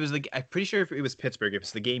 if it was I'm pretty sure if it was Pittsburgh. If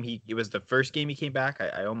it's the game it was the first game he came back.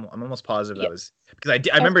 I'm almost positive that was because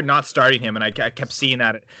I remember not starting him and I kept seeing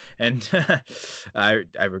that and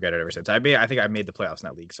I regret it ever since. I think I made the playoffs in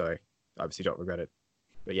that league, so I obviously don't regret it.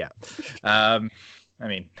 But yeah, I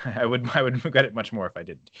mean I would regret it much more if I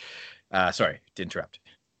didn't. Sorry to interrupt.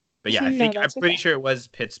 But yeah, I No, think I'm that's pretty okay. sure it was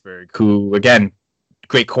Pittsburgh, who again,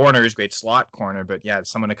 great corners, great slot corner, but yeah,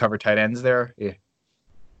 someone to cover tight ends there. Yeah.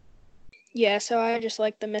 Yeah, so I just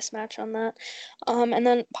like the mismatch on that. And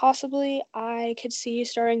then possibly I could see you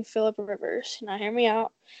starting Philip Rivers. Now, hear me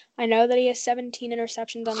out. I know that he has 17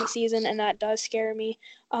 interceptions on the season, and that does scare me.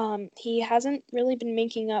 He hasn't really been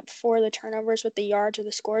making up for the turnovers with the yards or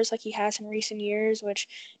the scores like he has in recent years, which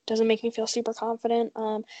doesn't make me feel super confident.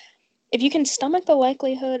 If you can stomach the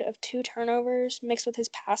likelihood of 2 turnovers mixed with his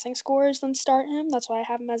passing scores, then start him. That's why I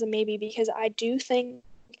have him as a maybe, because I do think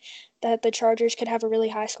that the Chargers could have a really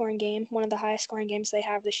high scoring game, one of the highest scoring games they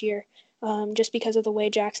have this year, just because of the way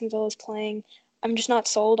Jacksonville is playing. I'm just not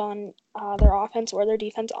sold on their offense or their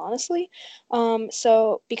defense, honestly.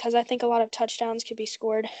 So, because I think a lot of touchdowns could be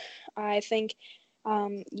scored, I think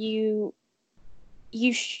you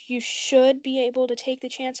should be able to take the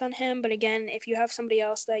chance on him. But again, if you have somebody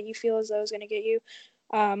else that you feel as though is going to get you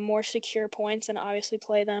more secure points, then obviously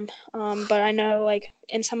play them. But I know, like,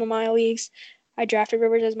 in some of my leagues, I drafted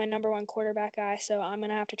Rivers as my number 1 quarterback guy, so I'm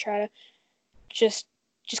gonna have to try to just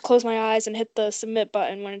close my eyes and hit the submit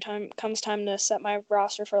button when it comes time to set my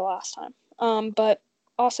roster for last time. But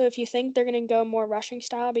also, if you think they're gonna go more rushing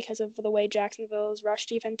style because of the way Jacksonville's rush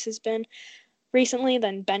defense has been recently,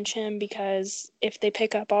 then bench him, because if they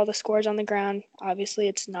pick up all the scores on the ground, obviously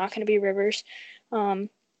it's not going to be Rivers.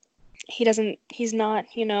 He's not,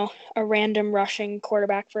 a random rushing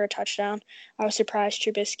quarterback for a touchdown. I was surprised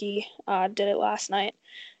Trubisky did it last night.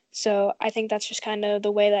 So I think that's just kind of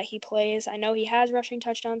the way that he plays. I know he has rushing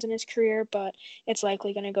touchdowns in his career, but it's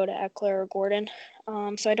likely going to go to Eckler or Gordon.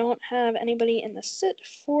 So I don't have anybody in the sit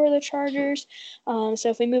for the Chargers. So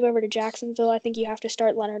if we move over to Jacksonville, I think you have to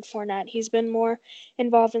start Leonard Fournette. He's been more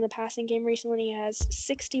involved in the passing game recently. He has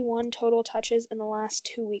 61 total touches in the last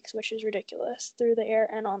 2 weeks, which is ridiculous, through the air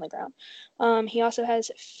and on the ground. He also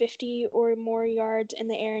has 50 or more yards in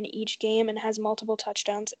the air in each game and has multiple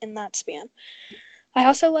touchdowns in that span. I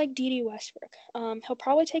also like Dede Westbrook. He'll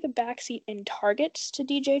probably take a backseat in targets to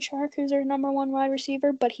DJ Chark, who's their number 1 wide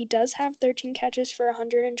receiver, but he does have 13 catches for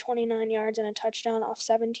 129 yards and a touchdown off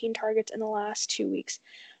 17 targets in the last 2 weeks.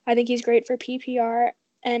 I think he's great for PPR,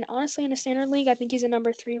 and honestly, in a standard league, I think he's a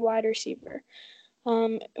number 3 wide receiver.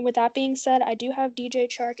 With that being said, I do have DJ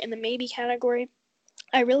Chark in the maybe category.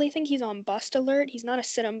 I really think he's on bust alert. He's not a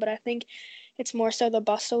sit-em, but I think it's more so the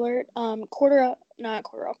bust alert.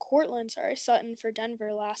 Courtland Sutton for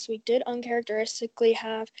Denver last week did uncharacteristically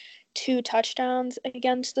have 2 touchdowns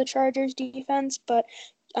against the Chargers defense, but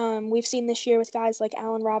we've seen this year with guys like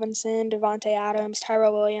Allen Robinson, Devontae Adams,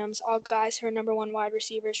 Tyrell Williams, all guys who are number 1 wide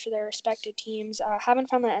receivers for their respective teams, haven't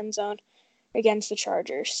found the end zone against the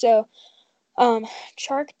Chargers. So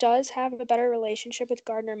Chark does have a better relationship with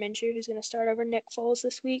Gardner Minshew, who's going to start over Nick Foles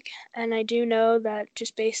this week. And I do know that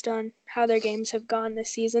just based on how their games have gone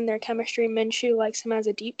this season, their chemistry, Minshew likes him as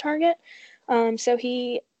a deep target. So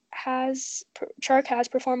Chark has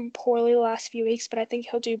performed poorly the last few weeks, but I think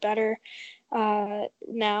he'll do better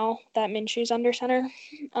now that Minshew's under center.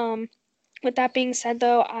 With that being said,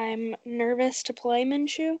 though, I'm nervous to play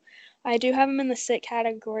Minshew. I do have him in the sit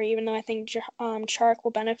category, even though I think Chark will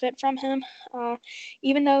benefit from him.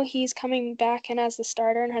 Even though he's coming back in as the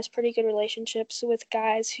starter and has pretty good relationships with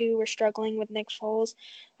guys who were struggling with Nick Foles,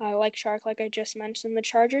 like Chark, like I just mentioned, the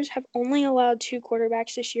Chargers have only allowed 2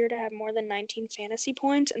 quarterbacks this year to have more than 19 fantasy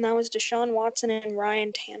points, and that was Deshaun Watson and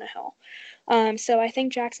Ryan Tannehill. So I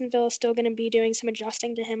think Jacksonville is still going to be doing some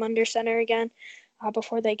adjusting to him under center again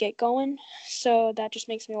before they get going. So that just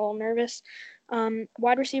makes me a little nervous.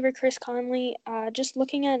 Wide receiver Chris Conley, just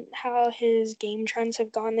looking at how his game trends have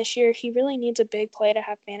gone this year, he really needs a big play to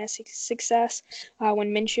have fantasy success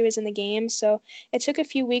when Minshew is in the game. So it took a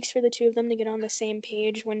few weeks for the two of them to get on the same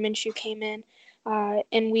page when Minshew came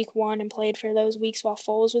in week 1 and played for those weeks while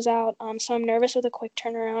Foles was out. So I'm nervous with a quick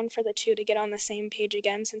turnaround for the two to get on the same page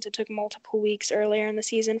again, since it took multiple weeks earlier in the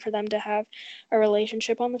season for them to have a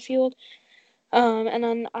relationship on the field. And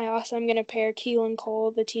then I also am going to pair Keelan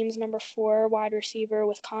Cole, the team's number 4 wide receiver,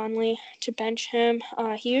 with Conley to bench him.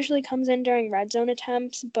 He usually comes in during red zone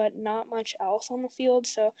attempts, but not much else on the field.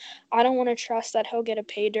 So I don't want to trust that he'll get a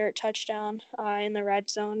pay dirt touchdown in the red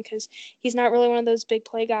zone, because he's not really one of those big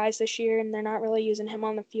play guys this year, and they're not really using him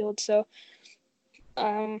on the field. So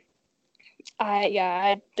there's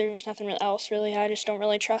nothing else really. I just don't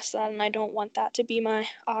really trust that, and I don't want that to be my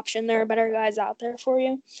option. There are better guys out there for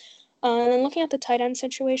you. And then looking at the tight end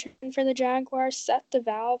situation for the Jaguars, Seth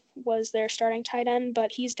DeValve was their starting tight end,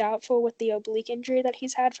 but he's doubtful with the oblique injury that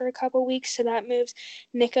he's had for a couple weeks, so that moves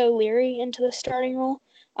Nick O'Leary into the starting role.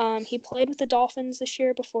 He played with the Dolphins this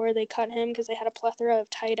year before they cut him because they had a plethora of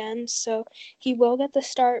tight ends. So he will get the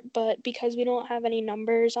start, but because we don't have any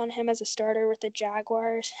numbers on him as a starter with the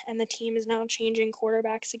Jaguars and the team is now changing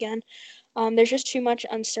quarterbacks again, there's just too much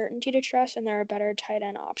uncertainty to trust, and there are better tight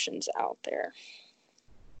end options out there.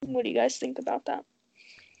 What do you guys think about that?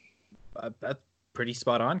 That's pretty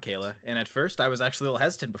spot on, Kayla. And at first, I was actually a little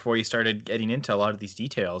hesitant before you started getting into a lot of these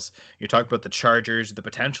details. You're talking about the Chargers, the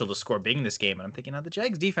potential to score big in this game, and I'm thinking, the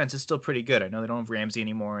Jags' defense is still pretty good. I know they don't have Ramsey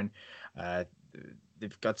anymore, and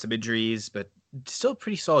they've got some injuries, but still a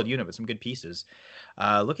pretty solid unit with some good pieces.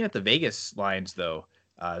 Looking at the Vegas lines, though,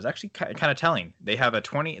 is actually kind of telling. They have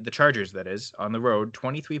the Chargers, that is, on the road,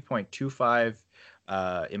 23.25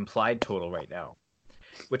 implied total right now,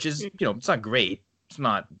 which is, it's not great. It's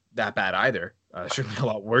not that bad either. Certainly a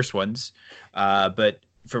lot worse ones. But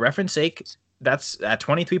for reference sake, that's at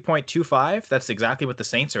 23.25. That's exactly what the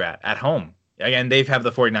Saints are at home. Again, they have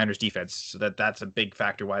the 49ers defense, so that's a big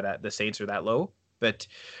factor why the Saints are that low. But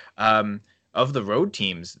of the road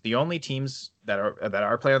teams, the only teams that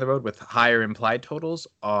are playing on the road with higher implied totals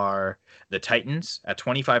are the Titans at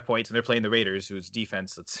 25 points, and they're playing the Raiders, whose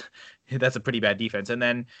defense that's a pretty bad defense. And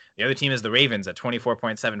then the other team is the Ravens at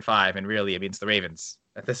 24.75, and really, it's the Ravens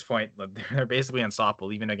at this point. They're basically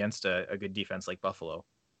unstoppable, even against a good defense like Buffalo.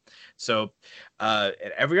 So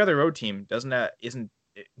every other road team isn't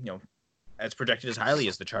as projected as highly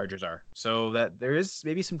as the Chargers are. So that there is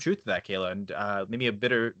maybe some truth to that, Kayla, and maybe a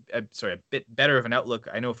bit better of an outlook.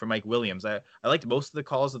 I know for Mike Williams, I liked most of the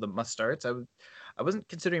calls of the must starts. I wasn't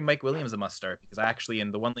considering Mike Williams a must start because I actually,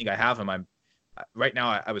 in the one league I have him, right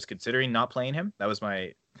now I was considering not playing him. That was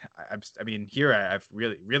here I have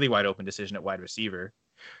really wide open decision at wide receiver.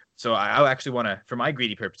 So I actually want to, for my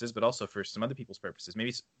greedy purposes, but also for some other people's purposes,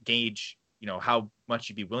 maybe gauge, how much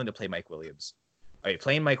you'd be willing to play Mike Williams. Are you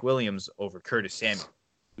playing Mike Williams over Curtis Samuel,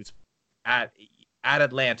 who's at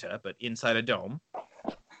Atlanta but inside a dome?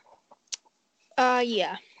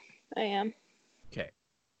 Yeah, I am. Okay.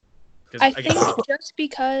 I think just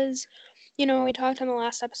because, we talked on the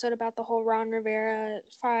last episode about the whole Ron Rivera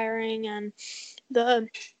firing and the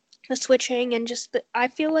switching and I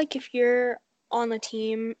feel like if you're on the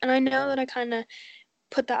team, and I know that I kind of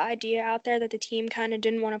put the idea out there that the team kind of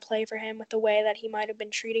didn't want to play for him with the way that he might have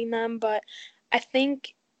been treating them, but I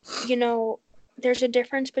think, there's a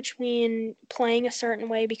difference between playing a certain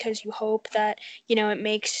way because you hope that, it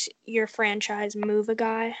makes your franchise move a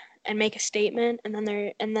guy and make a statement, and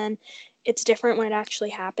then it's different when it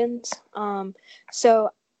actually happens.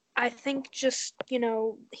 So I think just,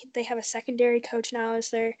 they have a secondary coach now as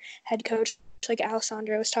their head coach, like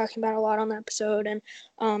Alessandro was talking about a lot on the episode,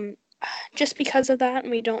 and just because of that,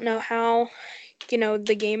 and we don't know how,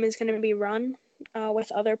 the game is going to be run.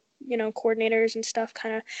 With other, coordinators and stuff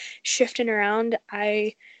kind of shifting around.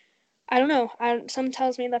 I don't know. Something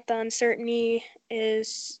tells me that the uncertainty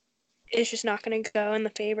is just not going to go in the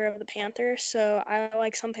favor of the Panthers. So I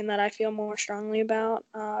like something that I feel more strongly about.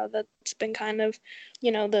 That's been kind of,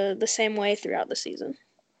 the same way throughout the season.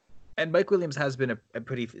 And Mike Williams has been a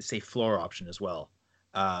pretty safe floor option as well.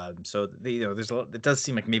 So there's it does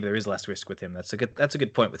seem like maybe there is less risk with him. That's a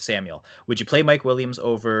good point with Samuel. Would you play Mike Williams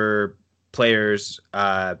over players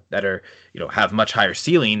that are have much higher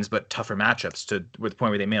ceilings but tougher matchups to the point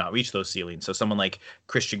where they may not reach those ceilings? So someone like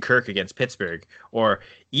Christian Kirk against Pittsburgh, or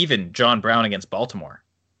even John Brown against Baltimore.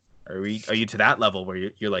 Are you to that level where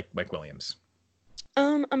you're like Mike Williams?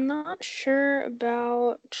 I'm not sure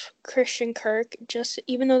about Christian Kirk, just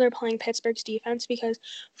even though they're playing Pittsburgh's defense, because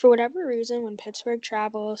for whatever reason, when Pittsburgh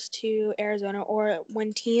travels to Arizona or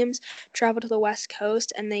when teams travel to the West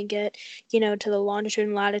Coast and they get, to the longitude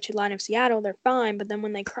and latitude line of Seattle, they're fine. But then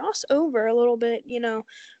when they cross over a little bit,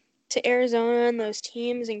 to Arizona and those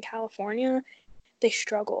teams in California, they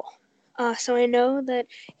struggle. So I know that,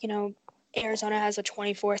 Arizona has a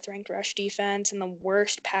 24th ranked rush defense and the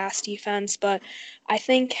worst pass defense, but I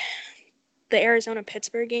think the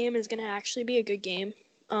Arizona-Pittsburgh game is going to actually be a good game.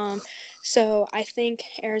 So I think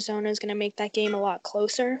Arizona is going to make that game a lot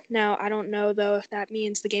closer. Now, I don't know, though, if that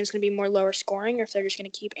means the game's going to be more lower scoring or if they're just going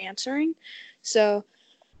to keep answering. So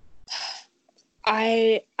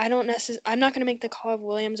I'm not going to make the call of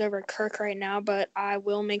Williams over Kirk right now, but I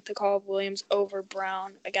will make the call of Williams over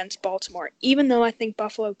Brown against Baltimore. Even though I think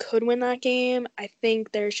Buffalo could win that game, I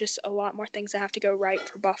think there's just a lot more things that have to go right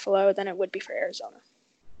for Buffalo than it would be for Arizona.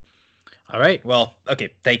 All right. Well,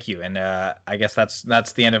 okay. Thank you. And I guess that's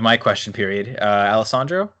the end of my question period.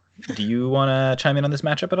 Alessandro, do you want to chime in on this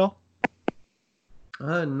matchup at all?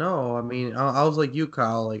 No. I was like you,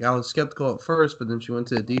 Kyle. Like, I was skeptical at first, but then she went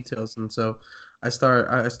to the details, and so I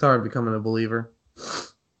started becoming a believer.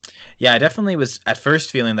 Yeah, I definitely was at first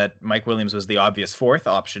feeling that Mike Williams was the obvious fourth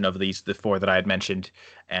option of the four that I had mentioned,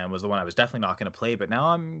 and was the one I was definitely not going to play. But now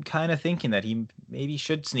I'm kind of thinking that he maybe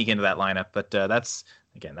should sneak into that lineup. But that's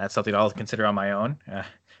something I'll consider on my own.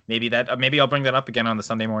 Maybe I'll bring that up again on the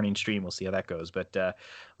Sunday morning stream. We'll see how that goes. But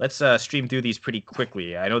let's stream through these pretty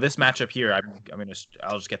quickly. I know this matchup here.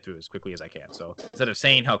 I'll just get through as quickly as I can. So instead of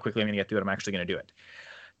saying how quickly I'm going to get through it, I'm actually going to do it.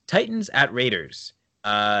 Titans at Raiders.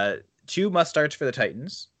 Two must starts for the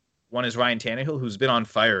Titans. One is Ryan Tannehill, who's been on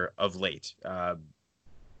fire of late. I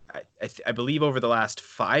believe over the last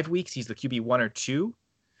 5 weeks, he's the QB 1 or 2.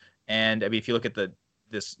 And I mean, if you look at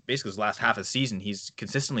this last half of the season, he's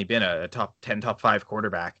consistently been a top 10, top 5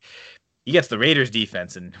 quarterback. He gets the Raiders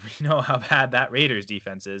defense, and we know how bad that Raiders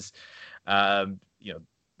defense is.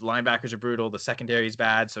 Linebackers are brutal. The secondary is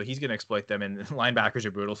bad, so he's going to exploit them, and linebackers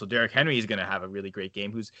are brutal. So Derrick Henry is going to have a really great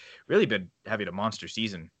game, who's really been having a monster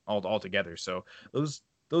season altogether. So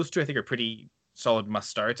those two, I think, are pretty solid must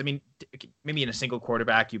starts. I mean, maybe in a single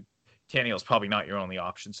quarterback, Tannehill's probably not your only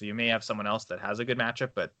option, so you may have someone else that has a good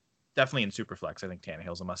matchup, but definitely in Superflex, I think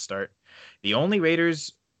Tannehill's a must start. The only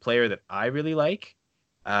Raiders player that I really like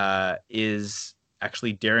is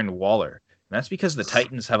actually Darren Waller. And that's because the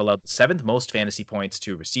Titans have allowed the 7th most fantasy points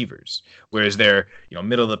to receivers, whereas they're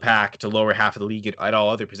middle of the pack to lower half of the league at all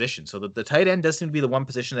other positions. So the tight end does seem to be the one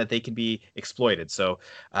position that they can be exploited. So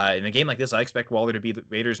in a game like this, I expect Waller to be the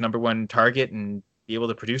Raiders' number 1 target and be able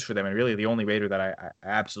to produce for them, and really the only Raider that I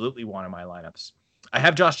absolutely want in my lineups. I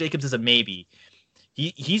have Josh Jacobs as a maybe.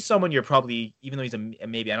 He's someone you're probably, even though he's a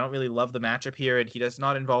maybe, I don't really love the matchup here, and he does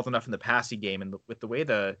not involve enough in the passing game. And with the way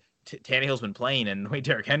Tannehill's been playing and the way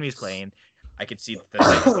Derrick Henry's playing, I could see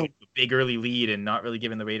the big early lead and not really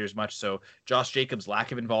giving the Raiders much. So Josh Jacobs'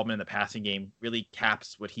 lack of involvement in the passing game really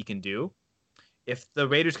caps what he can do. If the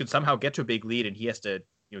Raiders could somehow get to a big lead and he has to,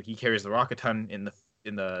 he carries the rock a ton in the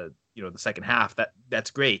the second half,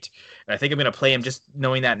 that's great. And I think I'm going to play him just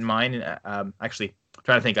knowing that in mind. Actually, I'm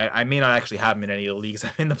trying to think, I may not actually have him in any of the leagues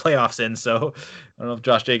I'm in the playoffs in. So I don't know if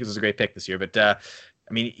Josh Jacobs is a great pick this year, but I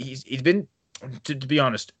mean, he's been, to be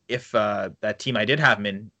honest, if that team I did have him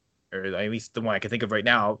in, or at least the one I can think of right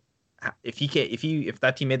now, if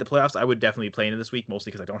that team made the playoffs, I would definitely be playing it this week,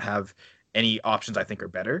 mostly because I don't have any options I think are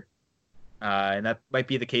better. And that might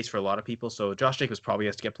be the case for a lot of people. So Josh Jacobs probably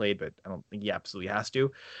has to get played, but I don't think he absolutely has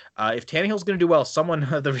to. If Tannehill's going to do well, some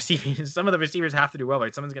of the receivers have to do well,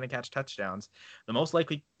 right? Someone's going to catch touchdowns. The most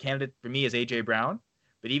likely candidate for me is A.J. Brown,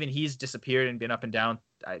 but even he's disappeared and been up and down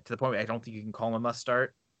to the point where I don't think you can call him a must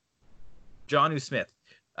start. Jonnu Smith.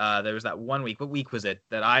 There was that 1 week. What week was it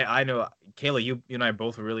that I know, Kayla, you and I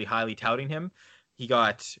both were really highly touting him. He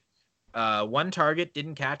got 1 target,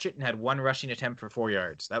 didn't catch it, and had 1 rushing attempt for 4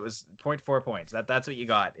 yards. That was 0.4 points. That's what you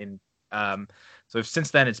got. And so since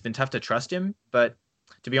then, it's been tough to trust him. But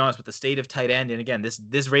to be honest, with the state of tight end, and again,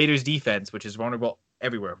 this Raiders defense, which is vulnerable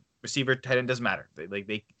everywhere, receiver, tight end doesn't matter.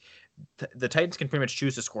 The Titans can pretty much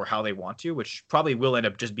choose to score how they want to, which probably will end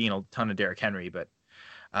up just being a ton of Derrick Henry. But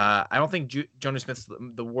I don't think Jonnu Smith's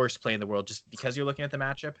the worst play in the world just because you're looking at the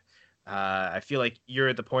matchup. I feel like you're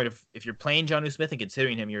at the point of, if you're playing Jonnu Smith and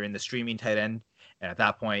considering him, you're in the streaming tight end. And at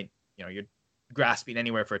that point, you're grasping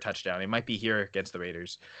anywhere for a touchdown. It might be here against the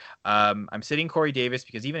Raiders. I'm sitting Corey Davis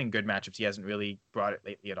because even in good matchups, he hasn't really brought it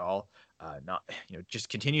lately at all. Just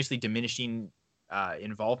continuously diminishing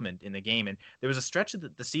involvement in the game. And there was a stretch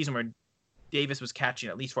of the season where Davis was catching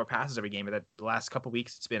at least 4 passes every game. But the last couple of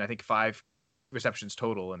weeks, it's been, I think, 5 receptions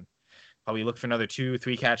total, and probably look for another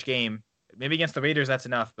 2-3 catch game. Maybe against the Raiders that's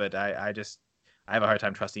enough, but I have a hard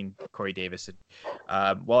time trusting Corey Davis.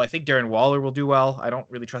 While I think Darren Waller will do well, I don't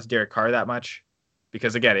really trust Derek Carr that much,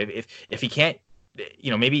 because again, if he can't,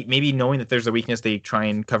 maybe knowing that there's a weakness, they try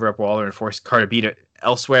and cover up Waller and force Carr to beat it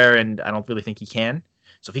elsewhere, and I don't really think he can.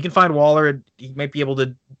 So if he can find Waller, he might be able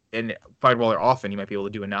to, and find Waller often, he might be able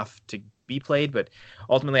to do enough to be played, but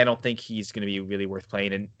ultimately I don't think he's going to be really worth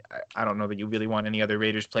playing, and I don't know that you really want any other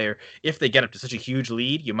Raiders player. If they get up to such a huge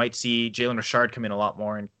lead, you might see Jalen Richard come in a lot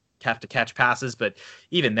more and have to catch passes, but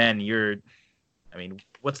even then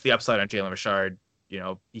what's the upside on Jalen Richard?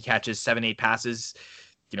 He catches 7-8 passes,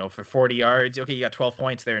 for 40 yards. Okay, you got 12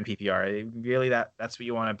 points there in PPR. Really, that's what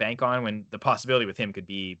you want to bank on, when the possibility with him could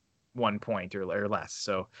be 1 point or less.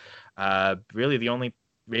 So really the only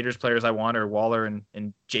Raiders players I want are Waller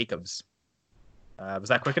and Jacobs. Was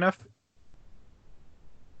that quick enough?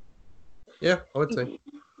 Yeah, I would say.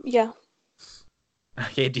 Yeah.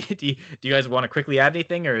 Okay, do you guys want to quickly add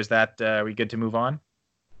anything, or is that are we good to move on?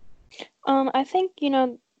 I think,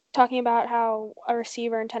 talking about how a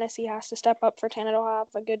receiver in Tennessee has to step up for Tannehill to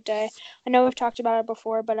have a good day. I know we've talked about it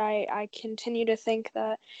before, but I continue to think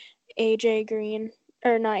that AJ Green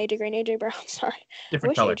or not AJ Green, AJ Brown. Sorry,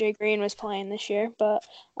 Different I color. wish AJ Green was playing this year, but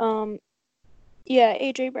yeah,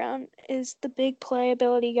 AJ Brown is the big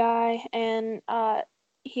playability guy, and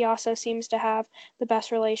he also seems to have the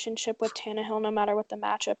best relationship with Tannehill, no matter what the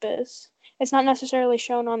matchup is. It's not necessarily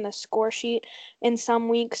shown on the score sheet in some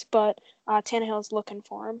weeks, but Tannehill's looking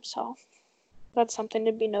for him, so that's something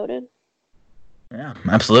to be noted. Yeah,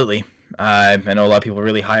 absolutely. I know a lot of people were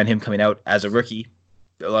really high on him coming out as a rookie.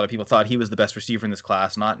 A lot of people thought he was the best receiver in this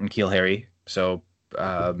class, not N'Keal Harry. So,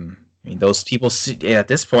 I mean, those people at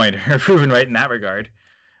this point are proven right in that regard.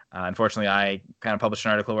 Unfortunately, I kind of published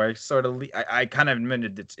an article where I sort of I kind of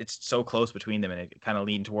admitted that it's so close between them, and it kind of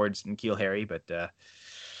leaned towards N'Keal Harry, but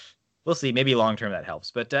we'll see. Maybe long term that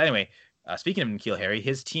helps. But anyway, speaking of N'Keal Harry,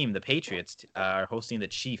 his team, the Patriots, are hosting the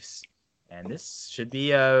Chiefs. And this should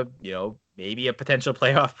be maybe a potential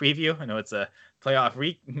playoff preview. I know it's a playoff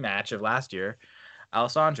rematch of last year.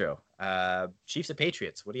 Alessandro, Chiefs and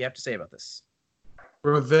Patriots. What do you have to say about this?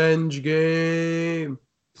 Revenge game.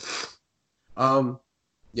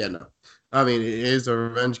 Yeah, no. I mean, it is a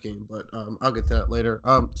revenge game, but I'll get to that later.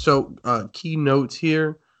 So key notes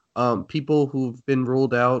here. People who've been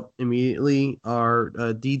ruled out immediately are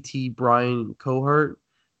DT Brian Cohart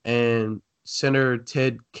and center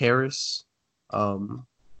Ted Karras.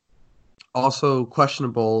 Also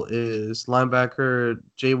questionable is linebacker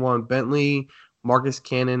Jaywan Bentley, Marcus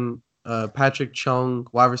Cannon, Patrick Chung,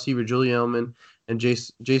 wide receiver Julian Edelman, and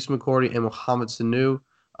Jason McCourty and Mohamed Sanu.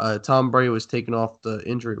 Tom Brady was taken off the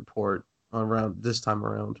injury report around this time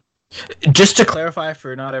around. Just to clarify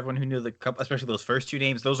for not everyone who knew the couple, especially those first two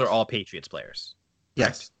names, those are all Patriots players.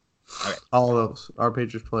 Yes. Okay. All of those are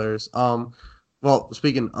Patriots players. Well,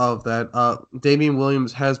 speaking of that, Damian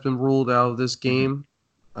Williams has been ruled out of this game.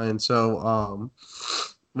 And so,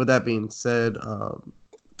 with that being said,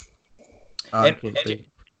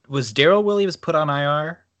 was Daryl Williams put on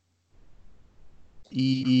IR?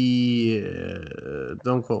 Yeah,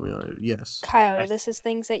 don't quote me on it. Yes. Kyle, this is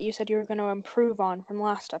things that you said you were going to improve on from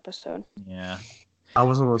last episode. Yeah. I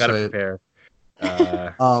wasn't going to say prepare.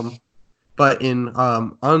 But in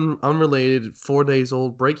unrelated 4 days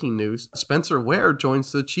old breaking news, Spencer Ware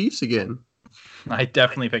joins the Chiefs again. I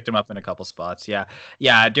definitely picked him up in a couple spots. Yeah.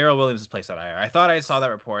 Daryl Williams is placed on IR. I thought I saw that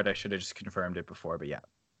report. I should have just confirmed it before, but yeah,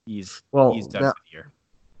 he's done for the year.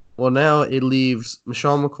 Well, now it leaves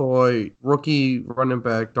Michelle McCoy, rookie running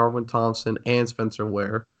back Darwin Thompson, and Spencer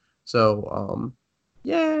Ware. So,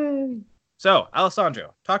 yay! So,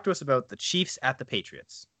 Alessandro, talk to us about the Chiefs at the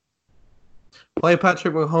Patriots. Play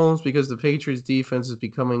Patrick Mahomes because the Patriots defense is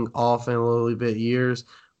becoming off in a little bit years.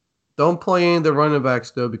 Don't play any of the running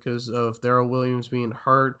backs though because of Daryl Williams being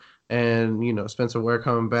hurt and Spencer Ware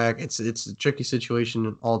coming back. It's a tricky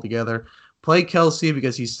situation altogether. Play Kelsey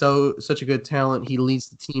because he's such a good talent. He leads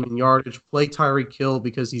the team in yardage. Play Tyreek Hill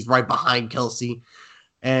because he's right behind Kelsey.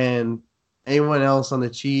 And anyone else on the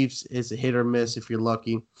Chiefs is a hit or miss if you're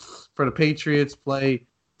lucky. For the Patriots, play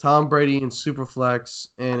Tom Brady in Superflex,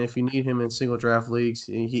 and if you need him in single draft leagues,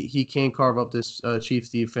 he can carve up this Chiefs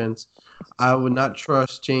defense. I would not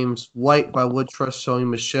trust James White, but I would trust Sony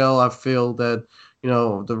Michel. I feel that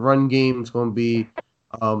the run game is going to be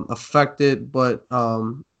affected, but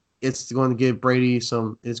it's going to give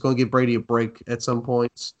Brady a break at some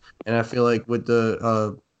points, and I feel like with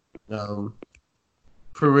the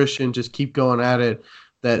fruition, just keep going at it,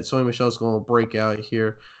 that Sony Michel is going to break out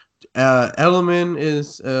here. Edelman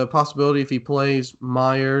is a possibility if he plays.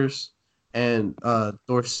 Myers and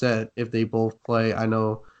Dorsett, if they both play, I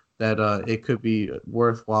know that it could be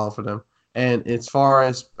worthwhile for them. And as far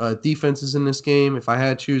as defenses in this game, if I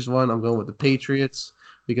had to choose one, I'm going with the Patriots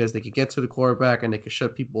because they could get to the quarterback and they could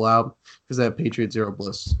shut people out because they have Patriot zero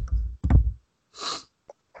bliss.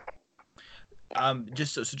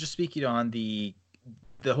 Just speaking on the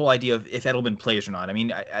whole idea of if Edelman plays or not. I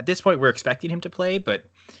mean, at this point, we're expecting him to play, but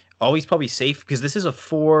always probably safe because this is a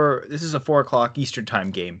 4 o'clock Eastern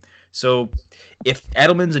time game. So if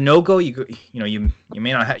Edelman's a no-go, you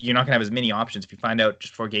may not you're not gonna have as many options. If you find out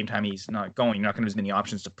just before game time he's not going, you're not gonna have as many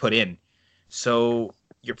options to put in. So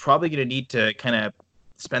you're probably gonna need to kind of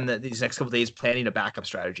spend these next couple of days planning a backup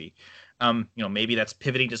strategy. Maybe that's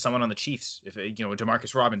pivoting to someone on the Chiefs, if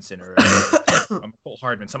Demarcus Robinson or Cole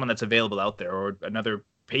Hardman, someone that's available out there, or another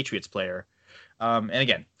Patriots player. And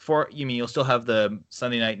again, you'll still have the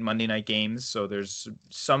Sunday night and Monday night games, so there's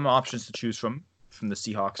some options to choose from the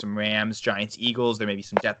Seahawks, some Rams, Giants, Eagles. There may be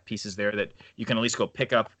some depth pieces there that you can at least go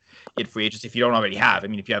pick up in free agents if you don't already have. I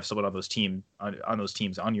mean, if you have someone on those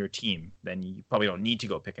teams on your team, then you probably don't need to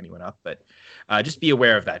go pick anyone up. But just be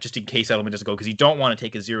aware of that, just in case Edelman doesn't go, because you don't want to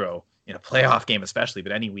take a zero in a playoff game, especially,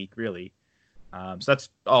 but any week really. So that's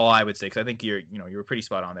all I would say, because I think you were pretty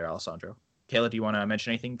spot on there, Alessandro. Kayla, do you want to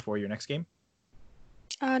mention anything for your next game?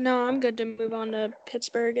 No, I'm good to move on to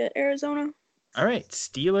Pittsburgh at Arizona. All right,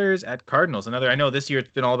 Steelers at Cardinals. I know this year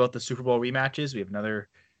it's been all about the Super Bowl rematches. We have another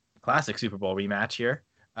classic Super Bowl rematch here.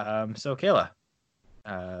 So Kayla,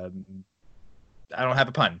 I don't have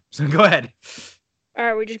a pun, so go ahead. All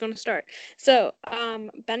right, we're just going to start. So,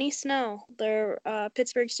 Benny Snell, their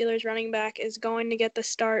Pittsburgh Steelers running back, is going to get the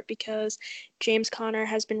start because James Conner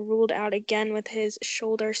has been ruled out again with his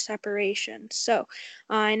shoulder separation. So,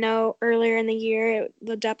 I know earlier in the year,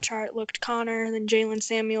 the depth chart looked Conner, then Jalen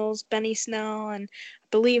Samuels, Benny Snell, and I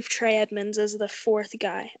believe Trey Edmonds as the fourth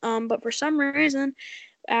guy. But for some reason,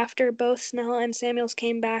 after both Snell and Samuels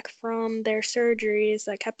came back from their surgeries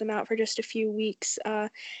that kept them out for just a few weeks,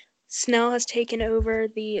 Snell has taken over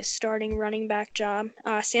the starting running back job.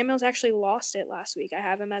 Samuels actually lost it last week. I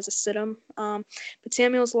have him as a sit-em. But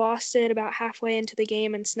Samuels lost it about halfway into the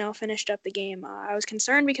game, and Snell finished up the game. I was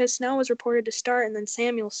concerned because Snell was reported to start, and then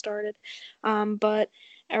Samuels started. But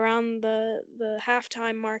around the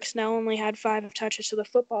halftime mark, Snell only had 5 touches to the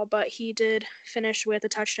football, but he did finish with a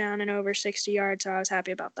touchdown and over 60 yards, so I was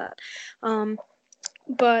happy about that.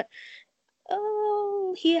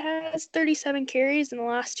 He has 37 carries in the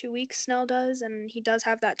last 2 weeks, Snell does, and he does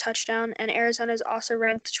have that touchdown. And Arizona is also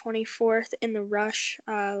ranked 24th in the rush,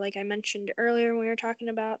 like I mentioned earlier when we were talking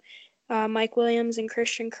about Mike Williams and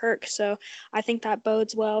Christian Kirk. So I think that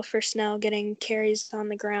bodes well for Snell getting carries on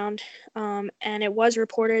the ground. And it was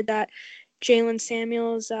reported that Jalen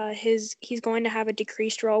Samuels, he's going to have a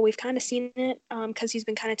decreased role. We've kind of seen it because he's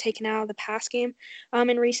been kind of taken out of the pass game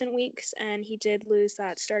in recent weeks, and he did lose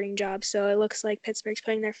that starting job. So it looks like Pittsburgh's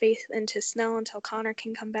putting their faith into Snell until Conner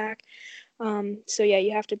can come back. So yeah,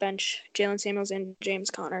 you have to bench Jalen Samuels and James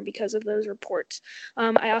Conner because of those reports.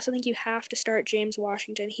 I also think you have to start James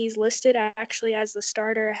Washington. He's listed actually as the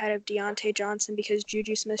starter ahead of Deontay Johnson because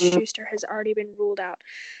Juju Smith-Schuster has already been ruled out.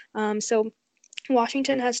 So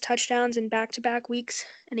Washington has touchdowns in back-to-back weeks,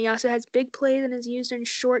 and he also has big plays and is used in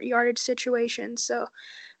short yardage situations. So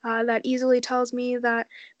that easily tells me that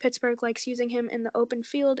Pittsburgh likes using him in the open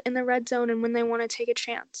field, in the red zone, and when they want to take a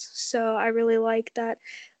chance. So I really like that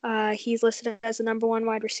he's listed as the number 1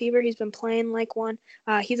 wide receiver. He's been playing like one.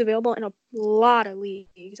 He's available in a lot of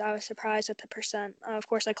leagues. I was surprised at the percent. Of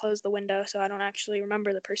course, I closed the window, so I don't actually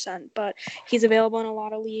remember the percent, but he's available in a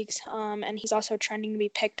lot of leagues, and he's also trending to be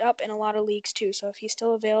picked up in a lot of leagues too. So if he's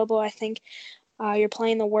still available, I think you're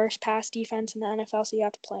playing the worst pass defense in the NFL, so you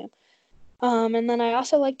have to play him. And then I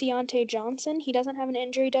also like Deontay Johnson. He doesn't have an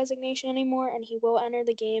injury designation anymore, and he will enter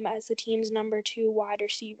the game as the team's number 2 wide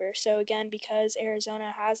receiver. So again, because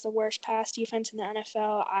Arizona has the worst pass defense in the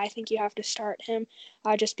NFL, I think you have to start him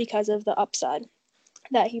just because of the upside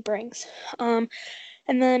that he brings. And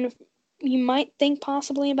then you might think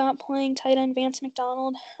possibly about playing tight end Vance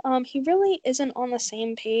McDonald. He really isn't on the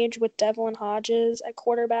same page with Devlin Hodges at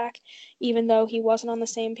quarterback, even though he wasn't on the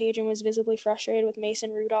same page and was visibly frustrated with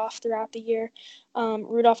Mason Rudolph throughout the year.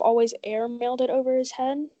 Rudolph always airmailed it over his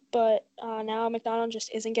head, but now McDonald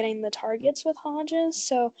just isn't getting the targets with Hodges.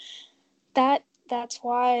 So that's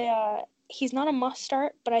why he's not a must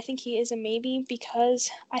start, but I think he is a maybe because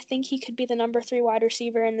I think he could be the number 3 wide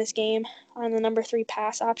receiver in this game on the number 3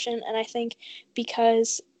 pass option. And I think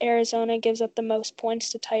because Arizona gives up the most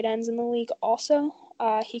points to tight ends in the league also,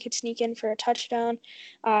 he could sneak in for a touchdown.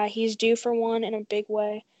 He's due for one in a big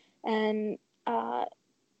way. And I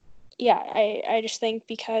just think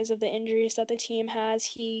because of the injuries that the team has,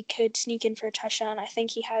 he could sneak in for a touchdown. I think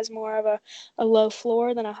he has more of a low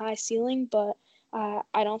floor than a high ceiling, but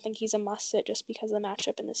I don't think he's a must-sit just because of the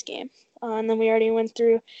matchup in this game. And then we already went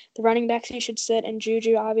through the running backs he should sit, and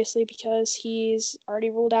Juju, obviously, because he's already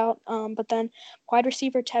ruled out. But then wide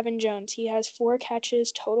receiver Tevin Jones. He has 4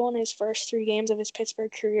 catches total in his first 3 games of his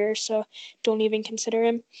Pittsburgh career, so don't even consider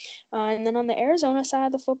him. And then on the Arizona side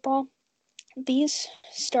of the football, these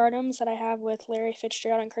stardoms that I have with Larry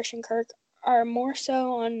Fitzgerald and Christian Kirk are more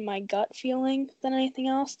so on my gut feeling than anything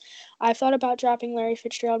else. I've thought about dropping Larry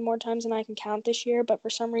Fitzgerald more times than I can count this year, but for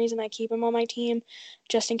some reason I keep him on my team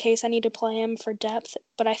just in case I need to play him for depth.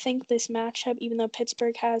 But I think this matchup, even though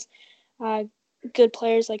Pittsburgh has good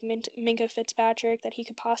players like Minkah Fitzpatrick that he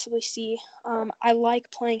could possibly see, I like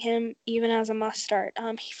playing him even as a must start.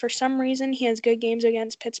 For some reason, he has good games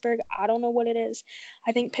against Pittsburgh. I don't know what it is.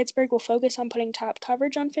 I think Pittsburgh will focus on putting top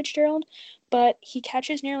coverage on Fitzgerald, but he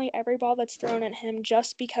catches nearly every ball that's thrown at him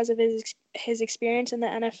just because of his experience in the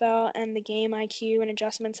NFL and the game IQ and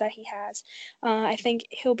adjustments that he has. I think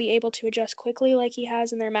he'll be able to adjust quickly like he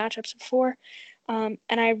has in their matchups before. And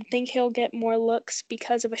I think he'll get more looks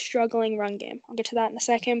because of a struggling run game. I'll get to that in a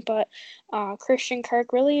second, but Christian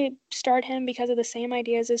Kirk, really start him because of the same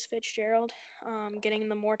ideas as Fitzgerald, getting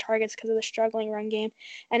the more targets because of the struggling run game.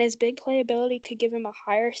 And his big playability could give him a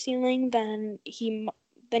higher ceiling than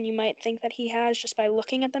you might think that he has just by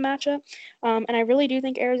looking at the matchup. And I really do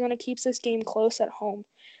think Arizona keeps this game close at home.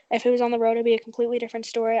 If it was on the road, it'd be a completely different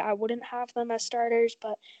story. I wouldn't have them as starters,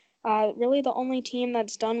 but really the only team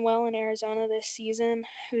that's done well in Arizona this season,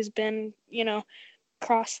 who's been,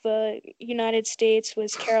 across the United States,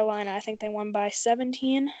 was Carolina. I think they won by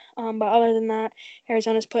 17. But other than that,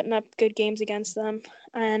 Arizona's putting up good games against them.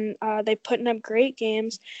 And they're putting up great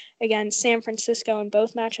games against San Francisco in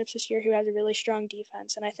both matchups this year, who has a really strong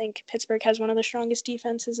defense. And I think Pittsburgh has one of the strongest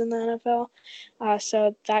defenses in the NFL.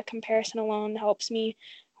 So that comparison alone helps me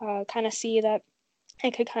kind of see that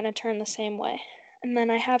it could kind of turn the same way. And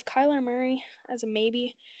then I have Kyler Murray as a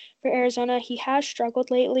maybe for Arizona. He has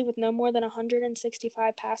struggled lately with no more than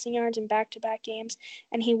 165 passing yards in back-to-back games,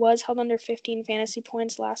 and he was held under 15 fantasy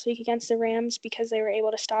points last week against the Rams because they were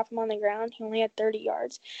able to stop him on the ground. He only had 30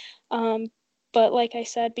 yards. But like I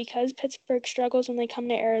said, because Pittsburgh struggles when they come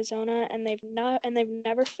to Arizona and they've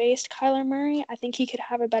never faced Kyler Murray, I think he could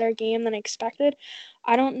have a better game than expected.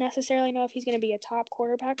 I don't necessarily know if he's going to be a top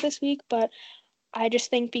quarterback this week, but I just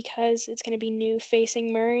think because it's going to be new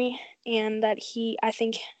facing Murray, and that I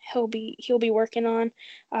think he'll be working on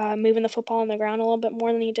moving the football on the ground a little bit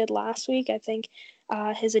more than he did last week. I think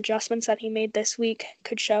his adjustments that he made this week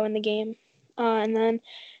could show in the game. And then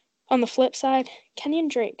on the flip side, Kenyon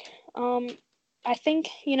Drake. I think,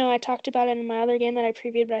 I talked about it in my other game that I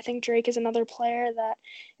previewed, but I think Drake is another player that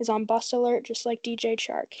is on bust alert, just like DJ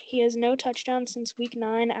Chark. He has no touchdown since week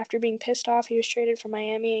 9 after being pissed off. He was traded from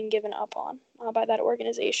Miami and given up on by that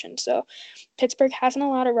organization. So Pittsburgh hasn't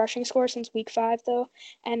allowed a rushing score since week 5, though,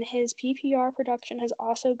 and his PPR production has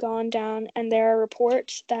also gone down, and there are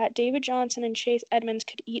reports that David Johnson and Chase Edmonds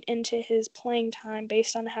could eat into his playing time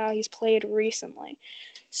based on how he's played recently.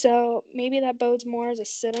 So maybe that bodes more as a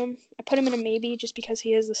sit-em. I put him in a maybe just because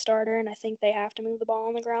he is the starter, and I think they have to move the ball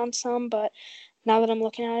on the ground some. But now that I'm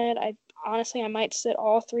looking at it, I might sit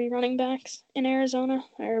all 3 running backs in Arizona.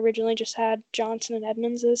 I originally just had Johnson and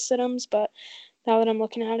Edmonds as sit-ems, but now that I'm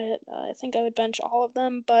looking at it, I think I would bench all of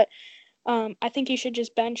them. But I think you should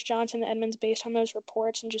just bench Johnson and Edmonds based on those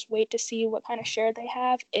reports and just wait to see what kind of share they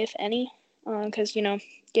have, if any. Because,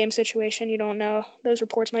 game situation, you don't know. Those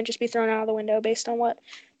reports might just be thrown out of the window based on what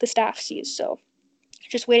the staff sees. So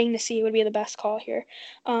just waiting to see would be the best call here.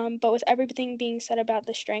 But with everything being said about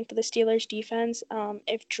the strength of the Steelers' defense,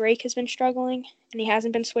 if Drake has been struggling and he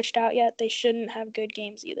hasn't been switched out yet, they shouldn't have good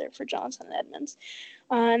games either for Johnson and Edmonds.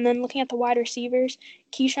 And then looking at the wide receivers,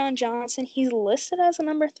 Keyshawn Johnson, he's listed as a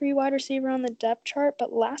number 3 wide receiver on the depth chart,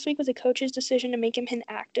 but last week was a coach's decision to make him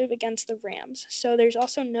inactive against the Rams. So there's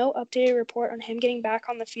also no updated report on him getting back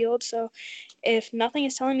on the field. So if nothing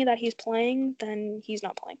is telling me that he's playing, then he's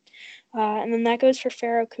not playing. And then that goes for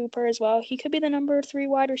Pharoh Cooper as well. He could be the number 3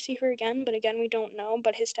 wide receiver again, but again, we don't know.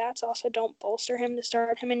 But his stats also don't bolster him to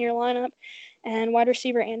start him in your lineup. And wide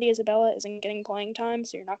receiver Andy Isabella isn't getting playing time,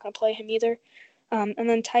 so you're not going to play him either. And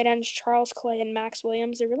then tight ends Charles Clay and Max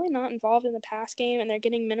Williams, they're really not involved in the pass game, and they're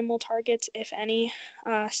getting minimal targets, if any.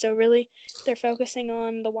 So really, they're focusing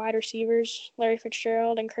on the wide receivers, Larry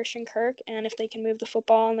Fitzgerald and Christian Kirk, and if they can move the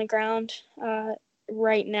football on the ground.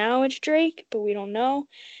 Right now it's Drake, but we don't know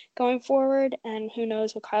going forward, and who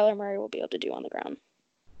knows what Kyler Murray will be able to do on the ground.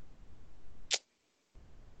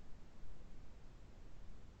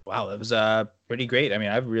 Wow, that was pretty great. I mean,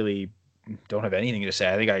 I really don't have anything to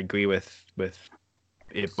say. I think I agree with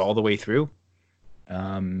it all the way through.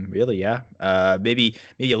 Really, yeah. Maybe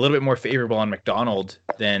a little bit more favorable on McDonald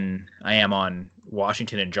than I am on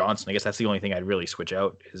Washington and Johnson. I guess that's the only thing I'd really switch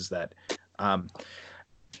out is that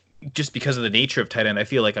just because of the nature of tight end, I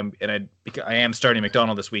feel like I am starting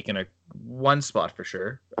McDonald this week in a 1 spot for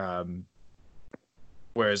sure.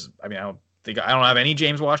 Whereas, I mean, I don't have any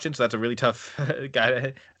James Washington, so that's a really tough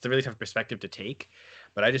guy. It's a really tough perspective to take.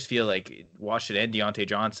 But I just feel like Washington and Deontay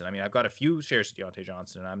Johnson. I mean, I've got a few shares of Deontay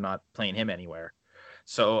Johnson, and I'm not playing him anywhere.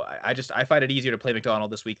 So I find it easier to play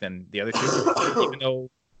McDonald this week than the other 2, even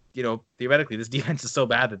though, theoretically this defense is so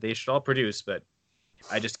bad that they should all produce. But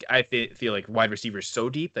I feel like wide receiver is so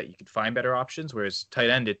deep that you could find better options, whereas tight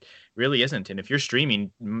end, it really isn't. And if you're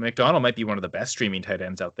streaming, McDonald might be one of the best streaming tight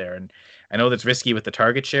ends out there. And I know that's risky with the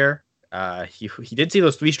target share. He did see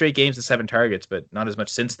those 3 straight games with 7 targets, but not as much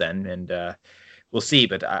since then. And we'll see,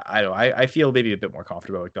 but I feel maybe a bit more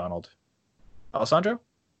comfortable with Donald. Alessandro?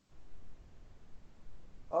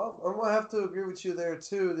 I'm going to have to agree with you there,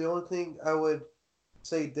 too. The only thing I would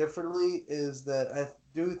say differently is that I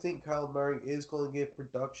do think Kyle Murray is going to get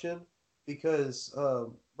production because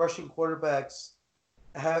rushing quarterbacks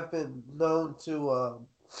have been known to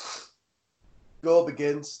go up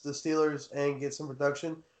against the Steelers and get some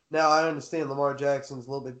production. Now, I understand Lamar Jackson's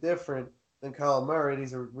a little bit different than Kyle Murray.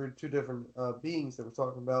 We're two different beings that we're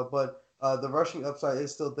talking about, but the rushing upside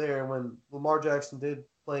is still there. When Lamar Jackson did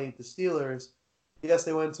play the Steelers, yes,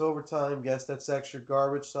 they went to overtime. Yes, that's extra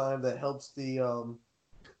garbage time that helps the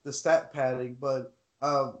stat padding, but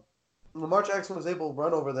Lamar Jackson was able to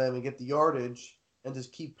run over them and get the yardage and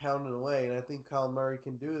just keep pounding away. And I think Kyle Murray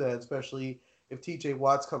can do that, especially if T.J.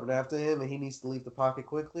 Watt's coming after him and he needs to leave the pocket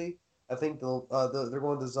quickly. I think they're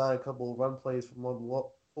going to design a couple of run plays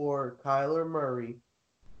for Kyler Murray,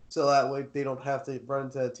 so that way they don't have to run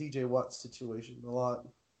into a T.J. Watt situation a lot.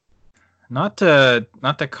 Not to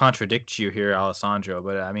contradict you here, Alessandro,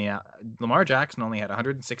 but I mean Lamar Jackson only had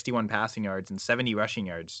 161 passing yards and 70 rushing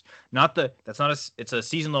yards. It's a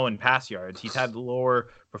season low in pass yards. He's had lower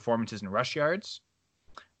performances in rush yards.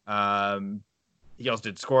 He also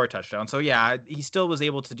did score a touchdown. So yeah, he still was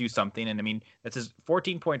able to do something. And I mean, that's his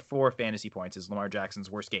 14.4 fantasy points is Lamar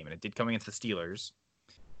Jackson's worst game, and it did come against the Steelers.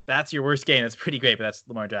 That's your worst game. That's pretty great, but that's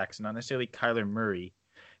Lamar Jackson, not necessarily Kyler Murray.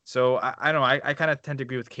 So I don't know. I kind of tend to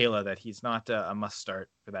agree with Kayla that he's not a must start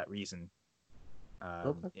for that reason.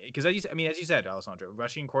 Because as you said, Alessandro,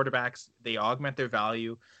 rushing quarterbacks, they augment their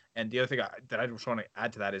value. And the other thing that I just want to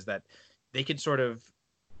add to that is that they can sort of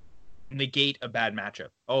negate a bad matchup.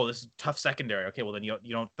 Oh, this is tough secondary. Okay, well then you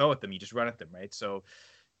don't throw at them, you just run at them, right? So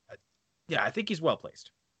yeah, I think he's well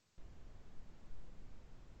placed.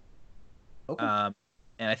 Okay.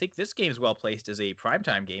 And I think this game is well placed as a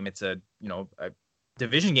primetime game. It's a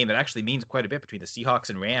division game that actually means quite a bit between the Seahawks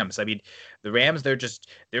and Rams. I mean, the Rams, they're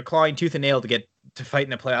clawing tooth and nail to get to fight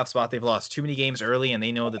in a playoff spot. They've lost too many games early, and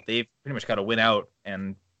they know that they've pretty much got to win out,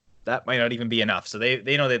 and that might not even be enough. So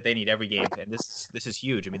they know that they need every game, and this is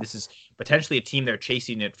huge. I mean, this is potentially a team they're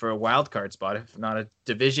chasing it for a wild card spot, if not a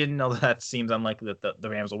division, although that seems unlikely that the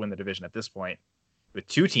Rams will win the division at this point, with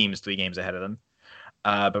two teams 3 games ahead of them.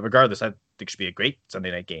 But regardless, I think it should be a great Sunday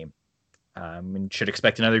night game. And should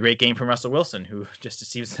expect another great game from Russell Wilson, who just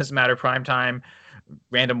doesn't matter prime time,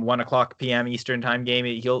 random 1:00 p.m. Eastern time game.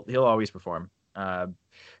 He'll always perform.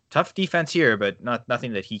 Tough defense here, but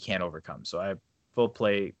nothing that he can't overcome. So I have full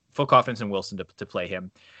confidence in Wilson to play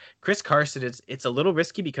him. Chris Carson, it's a little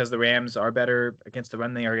risky because the Rams are better against the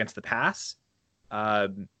run than they are against the pass.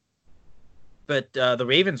 But the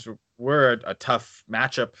Ravens were a tough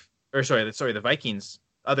matchup. The Vikings.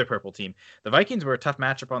 Other purple team. The Vikings were a tough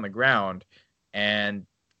matchup on the ground, and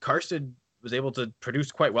Carson was able to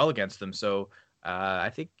produce quite well against them. So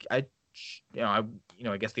I think I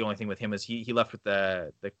guess the only thing with him is he left with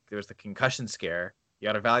there was the concussion scare. He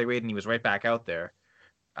got evaluated and he was right back out there.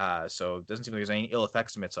 So it doesn't seem like there's any ill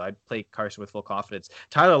effects from it. So I'd play Carson with full confidence.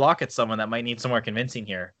 Tyler Lockett's someone that might need some more convincing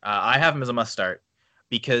here. I have him as a must start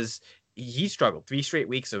because he struggled 3 straight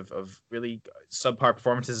weeks of really subpar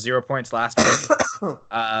performances, 0 points last week.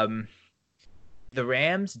 The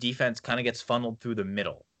Rams defense kind of gets funneled through the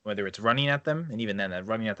middle, whether it's running at them, and even then that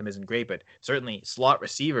running at them isn't great, but certainly slot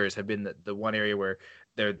receivers have been the one area where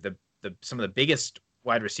they're some of the biggest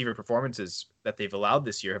wide receiver performances that they've allowed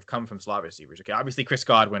this year have come from slot receivers. Okay, obviously Chris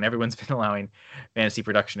Godwin, everyone's been allowing fantasy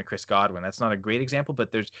production to Chris Godwin. That's not a great example,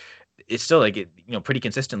 but it's still pretty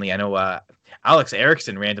consistently. I know Alex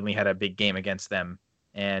Erickson randomly had a big game against them,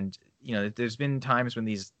 and there's been times when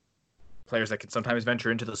these players that can sometimes venture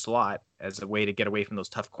into the slot as a way to get away from those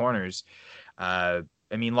tough corners. I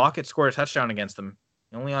mean, Lockett scored a touchdown against them,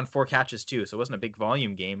 only on 4 catches too, so it wasn't a big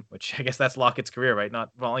volume game, which I guess that's Lockett's career, right? Not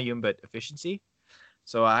volume, but efficiency.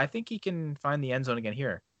 So I think he can find the end zone again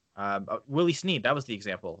here. Willie Snead, that was the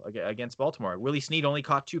example against Baltimore. Willie Snead only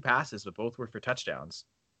caught 2 passes, but both were for touchdowns.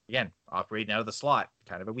 Again, operating out of the slot,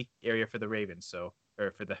 kind of a weak area for the Ravens.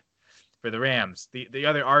 For the Rams, the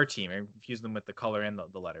other R team. I confuse them with the color and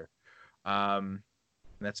the letter. And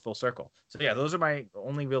that's full circle. So yeah, those are my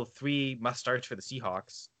only real 3 must starts for the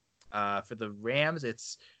Seahawks. For the Rams,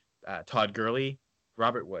 it's Todd Gurley,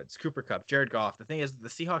 Robert Woods, Cooper Kupp, Jared Goff. The thing is, the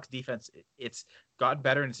Seahawks defense, it's gotten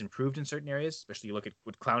better and it's improved in certain areas, especially you look at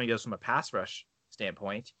what Clowney does from a pass rush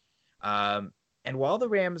standpoint. And while the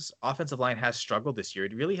Rams offensive line has struggled this year,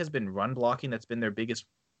 it really has been run blocking that's been their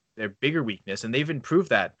bigger weakness, and they've improved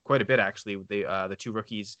that quite a bit actually. The 2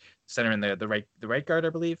 rookies, center and the right guard, I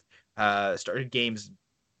believe, started games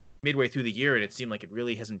midway through the year, and it seemed like it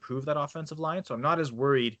really has improved that offensive line. So I'm not as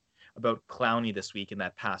worried about Clowney this week in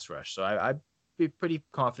that pass rush. So I'd be pretty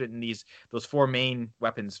confident in those 4 main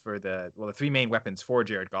weapons the 3 main weapons for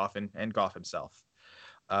Jared Goff and Goff himself.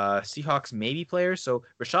 Seahawks maybe players. So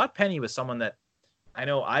Rashad Penny was someone that I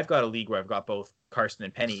know I've got a league where I've got both Carson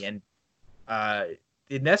and Penny, and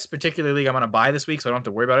in this particular league I'm going to buy this week, so I don't have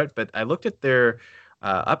to worry about it. But I looked at their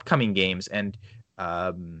upcoming games, and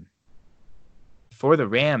for the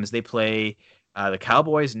Rams, they play the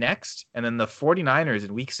Cowboys next, and then the 49ers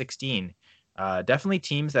in Week 16. Definitely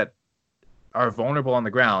teams that are vulnerable on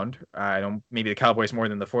the ground. I don't maybe the Cowboys more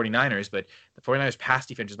than the 49ers, but the 49ers pass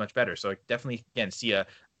defense is much better. So I definitely, again, see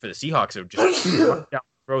for the Seahawks, are just down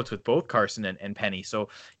throats with both Carson and Penny. So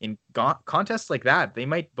in contests like that, they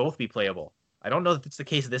might both be playable. I don't know if it's the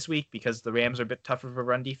case this week because the Rams are a bit tougher of a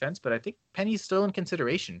run defense, but I think Penny's still in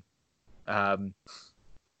consideration.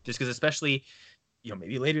 Just because especially,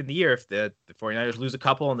 maybe later in the year, if the 49ers lose a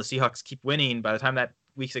couple and the Seahawks keep winning, by the time that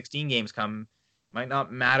Week 16 games come, might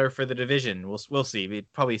not matter for the division. We'll see. It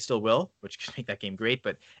probably still will, which could make that game great.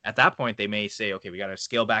 But at that point, they may say, okay, we got to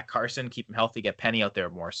scale back Carson, keep him healthy, get Penny out there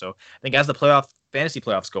more. So I think as the fantasy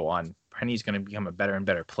playoffs go on, Penny's going to become a better and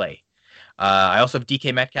better play. I also have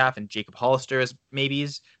DK Metcalf and Jacob Hollister as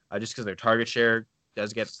maybes, just because their target share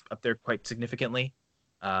does get up there quite significantly.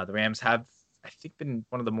 The Rams have, I think, been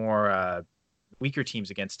one of the more weaker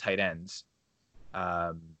teams against tight ends.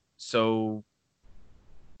 So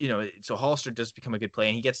Hollister does become a good play,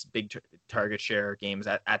 and he gets big target share games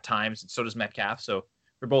at times, and so does Metcalf. So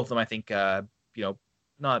for both of them, I think,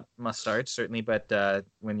 not must starts certainly, but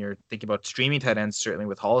when you're thinking about streaming tight ends, certainly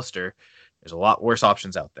with Hollister, there's a lot worse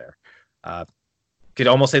options out there. Could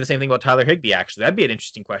almost say the same thing about Tyler Higbee, actually. That'd be an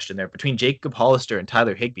interesting question there between Jacob Hollister and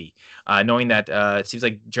Tyler Higbee, knowing that it seems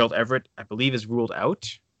like Gerald Everett, I believe, is ruled out.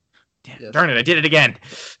 Yes. Darn it, I did it again.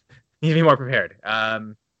 Need to be more prepared.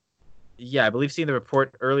 I believe seeing the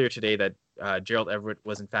report earlier today that Gerald Everett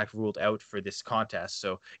was in fact ruled out for this contest.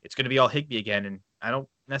 So it's going to be all Higbee again, and I don't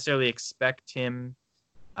necessarily expect him.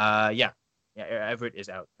 Everett is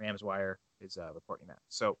out. Rams Wire is reporting that.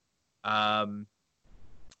 So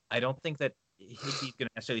I don't think that Higbee's going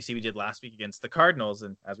to necessarily see what he did last week against the Cardinals.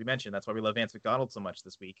 And as we mentioned, that's why we love Vance McDonald so much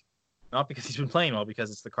this week. Not because he's been playing well,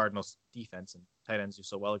 because it's the Cardinals' defense and tight ends do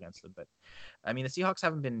so well against them. But, I mean, the Seahawks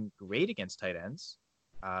haven't been great against tight ends.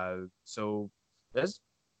 So there's,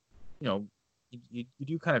 you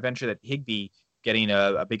do kind of venture that Higbee getting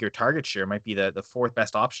a bigger target share might be the fourth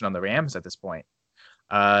best option on the Rams at this point.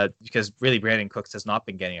 Because really Brandon Cooks has not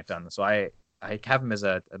been getting it done. So I have him as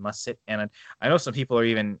a must sit. And I know some people are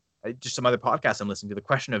even, just some other podcasts I'm listening to, the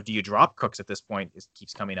question of do you drop Cooks at this point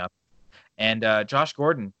keeps coming up. And Josh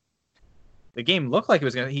Gordon, the game looked like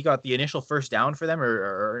he got the initial first down for them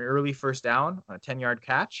or an early first down on a 10-yard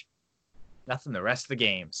catch. Nothing the rest of the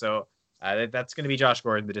game. So that's going to be Josh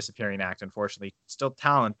Gordon, the disappearing act, unfortunately. Still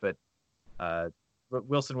talent, but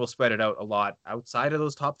Wilson will spread it out a lot outside of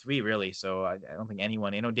those top three, really. So I don't think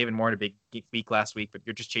anyone. I know David Moore had a big week last week, but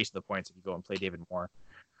you're just chasing the points if you go and play David Moore.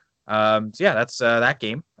 That's that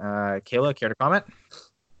game. Kayla, care to comment?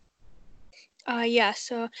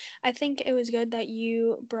 So I think it was good that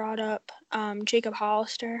you brought up Jacob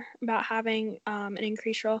Hollister about having an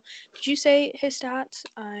increased role. Did you say his stats?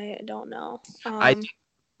 I don't know. I didn't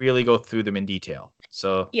really go through them in detail.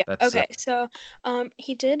 So yeah, okay. So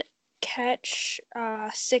he did catch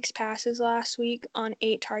 6 passes last week on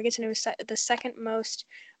 8 targets, and it was the second most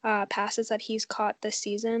passes that he's caught this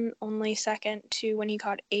season, only second to when he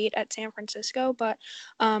caught 8 at San Francisco. But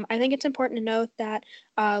I think it's important to note that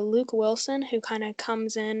Luke Wilson, who kind of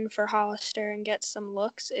comes in for Hollister and gets some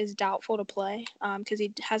looks, is doubtful to play because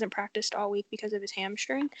he hasn't practiced all week because of his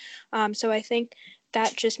hamstring. So I think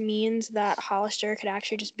that just means that Hollister could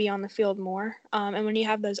actually just be on the field more. And when you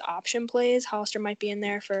have those option plays, Hollister might be in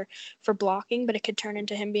there for blocking, but it could turn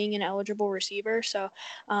into him being an eligible receiver. So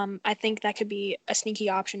I think that could be a sneaky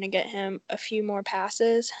option to get him a few more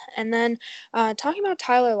passes. And then talking about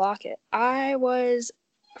Tyler Lockett, I was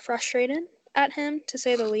frustrated at him, to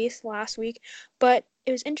say the least, last week. But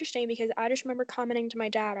it was interesting because I just remember commenting to my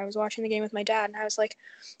dad. I was watching the game with my dad, and I was like,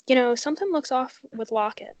 something looks off with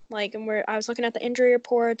Lockett. Like, and I was looking at the injury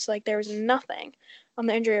reports, like there was nothing on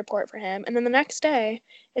the injury report for him. And then the next day,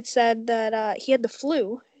 it said that he had the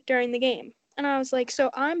flu during the game. And I was like, so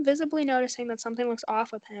I'm visibly noticing that something looks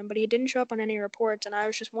off with him, but he didn't show up on any reports. And I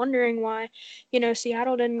was just wondering why,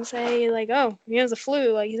 Seattle didn't say, like, oh, he has the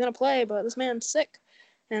flu, like he's going to play, but this man's sick.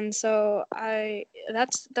 And so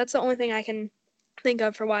that's the only thing I can think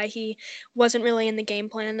of for why he wasn't really in the game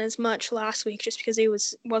plan as much last week, just because he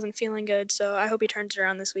wasn't feeling good. So I hope he turns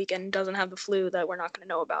around this week and doesn't have the flu that we're not going to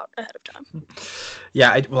know about ahead of time.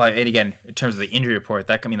 Yeah, and again, in terms of the injury report,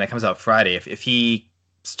 that comes out Friday. If he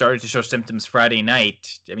started to show symptoms Friday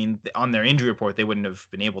night. I mean, on their injury report, they wouldn't have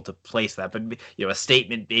been able to place that, but a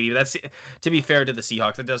statement, maybe. That's, to be fair to the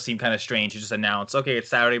Seahawks, it does seem kind of strange to just announce, okay, it's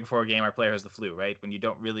Saturday before a game, our player has the flu, right? When you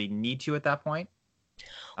don't really need to at that point.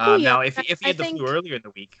 Well, yeah, now, if he had the flu earlier in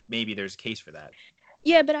the week, maybe there's a case for that.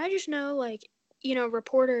 Yeah, but I just know, like,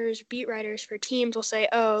 reporters, beat writers for teams will say,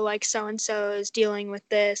 oh, like, so-and-so is dealing with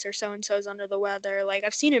this or so-and-so is under the weather. Like,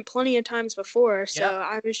 I've seen it plenty of times before, so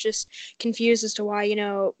I was just confused as to why,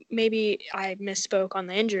 maybe I misspoke on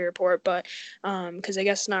the injury report, but because I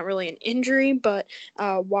guess it's not really an injury, but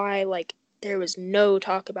why, like, there was no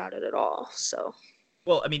talk about it at all, so...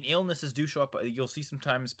 Well, I mean, illnesses do show up. You'll see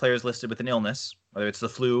sometimes players listed with an illness, whether it's the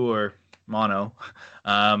flu or mono.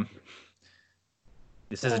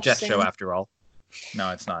 This is a Jets show after all. No,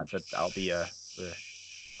 it's not. But I'll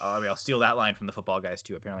steal that line from the football guys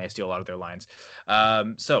too. Apparently, I steal a lot of their lines.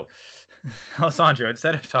 So, Alessandro,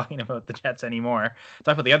 instead of talking about the Jets anymore,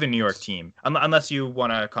 talk about the other New York team. Unless you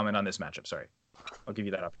want to comment on this matchup. Sorry, I'll give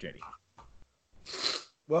you that opportunity.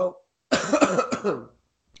 Well,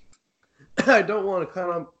 I don't want to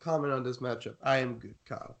comment on this matchup. I am good,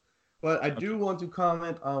 Kyle. But I do want to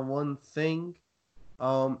comment on one thing,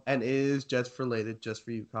 and it is Jets related, just for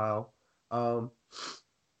you, Kyle.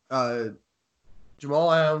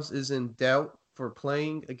 Jamal Adams is in doubt for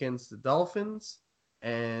playing against the Dolphins,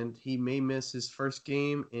 and he may miss his first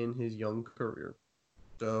game in his young career.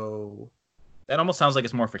 So that almost sounds like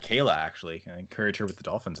it's more for Kayla, actually. I encourage her with the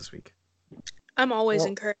Dolphins this week. I'm always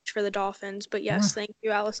encouraged for the Dolphins, but yes, thank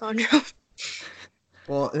you, Alessandro.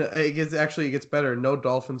 Well, it gets better. No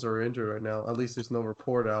Dolphins are injured right now. At least there's no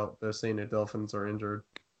report out that's saying the Dolphins are injured.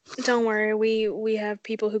 Don't worry, we have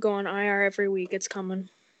people who go on IR every week. It's coming.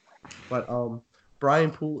 But Brian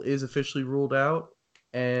Poole is officially ruled out,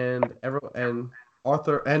 and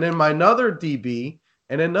Arthur, and then another DB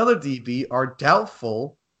are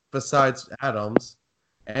doubtful. Besides Adams,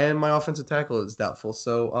 and my offensive tackle is doubtful.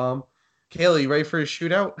 So, Kayla, you ready for a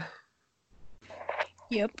shootout?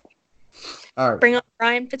 Yep. All right. Bring up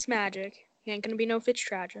Ryan Fitzmagic. He ain't gonna be no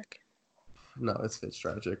Fitztragic. No, it's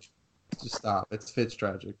Fitztragic. Just stop. It's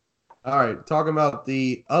Fitztragic. All right. Talking about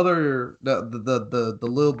the other, the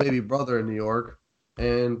little baby brother in New York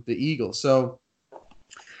and the Eagles. So,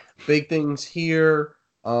 big things here.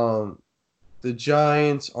 The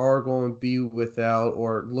Giants are going to be without,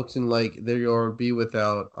 or looking like they're going to be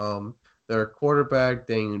without, their quarterback,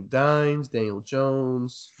 Daniel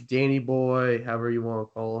Jones, Danny Boy, however you want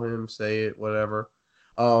to call him, say it, whatever.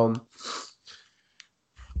 Sorry,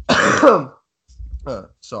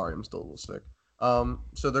 I'm still a little sick.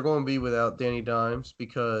 So they're going to be without Danny Dimes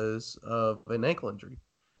because of an ankle injury.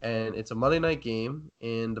 And it's a Monday night game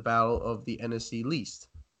in the battle of the NFC least.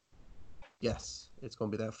 Yes, it's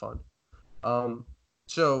going to be that fun.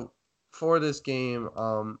 So for this game,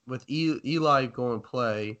 with Eli going to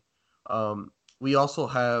play, we also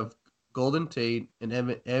have Golden Tate and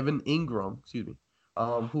Evan Ingram,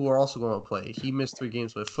 who are also going to play. He missed 3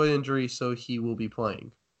 games with a foot injury, so he will be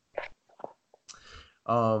playing.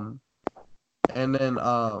 And then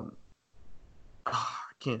I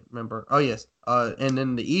can't remember. Oh yes. And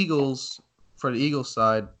then the Eagles, for the Eagles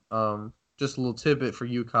side, just a little tidbit for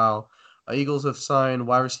you, Kyle. Eagles have signed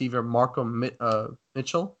wide receiver Markham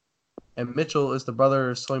Mitchell, and Mitchell is the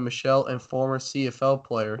brother of Sony Michel and former CFL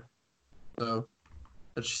player. So,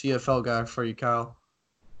 that's your CFL guy for you, Kyle.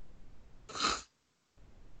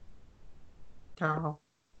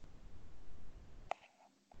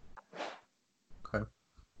 Okay.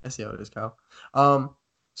 I see how it is, Kyle.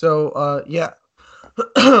 Yeah.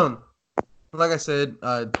 Like I said,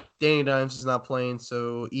 Danny Dimes is not playing,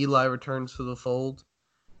 so Eli returns to the fold.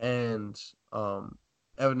 And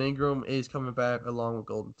Evan Ingram is coming back along with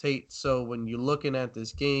Golden Tate. So when you're looking at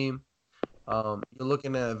this game, you're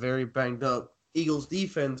looking at a very banged up Eagles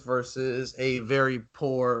defense versus a very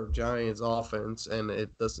poor Giants offense, and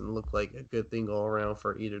it doesn't look like a good thing going around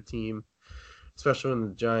for either team, especially when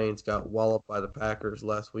the Giants got walloped by the Packers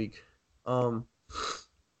last week.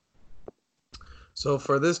 So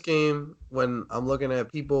for this game, when I'm looking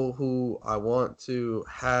at people who I want to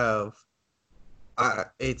have,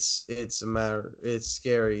 it's a matter. It's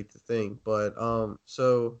scary to think, but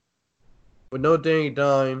so with no Danny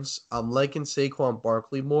Dimes, I'm liking Saquon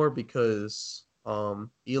Barkley more because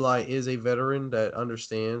Eli is a veteran that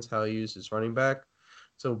understands how to use his running back.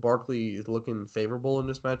 So Barkley is looking favorable in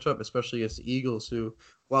this matchup, especially against the Eagles, who,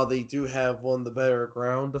 while they do have one of the better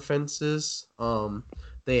ground defenses,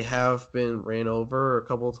 they have been ran over a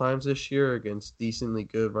couple of times this year against decently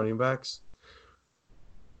good running backs.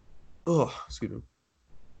 Oh, excuse me.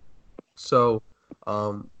 So,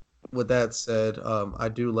 with that said, I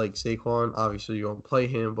do like Saquon. Obviously, you don't play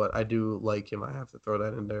him, but I do like him. I have to throw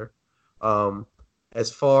that in there.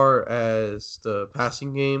 As far as the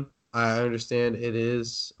passing game, I understand it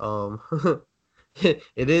is it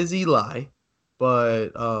is Eli,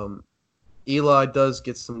 but Eli does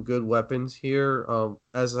get some good weapons here.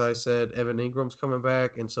 As I said, Evan Ingram's coming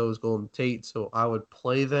back, and so is Golden Tate. So I would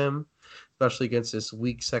play them, especially against this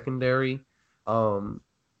weak secondary that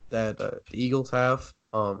the Eagles have.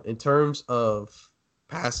 In terms of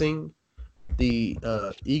passing, the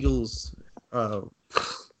Eagles.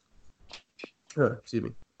 Excuse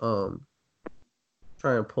me.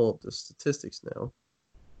 Try and pull up the statistics now.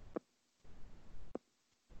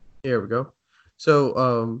 Here we go. So,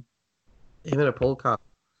 I'm gonna pull cop.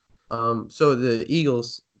 So the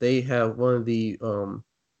Eagles, they have one of the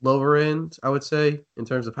lower ends, I would say, in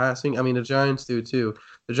terms of passing. I mean, the Giants do too.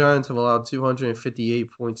 The Giants have allowed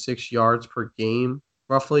 258.6 yards per game,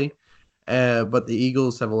 roughly, but the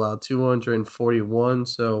Eagles have allowed 241.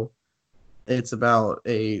 So it's about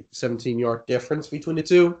a 17-yard difference between the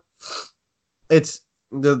two. It's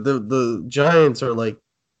the Giants are like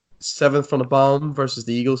seventh from the bottom versus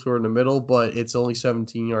the Eagles, who are in the middle, but it's only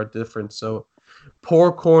 17-yard difference. So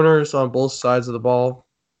poor corners on both sides of the ball.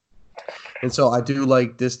 And so I do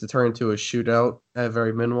like this to turn into a shootout at a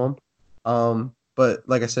very minimum. But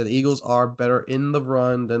like I said, the Eagles are better in the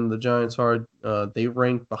run than the Giants are. They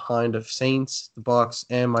rank behind the Saints, the Bucs,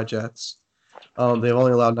 and my Jets. They've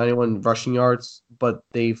only allowed 91 rushing yards, but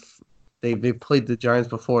they've played the Giants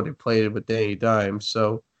before. They played it with Danny Dimes.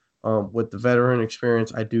 So with the veteran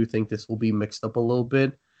experience, I do think this will be mixed up a little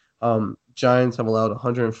bit. Giants have allowed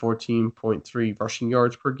 114.3 rushing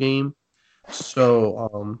yards per game.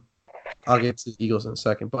 So I'll get to the Eagles in a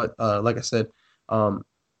second. But like I said,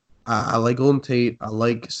 I like Golden Tate. I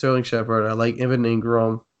like Sterling Shepard. I like Evan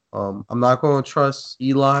Ingram. I'm not going to trust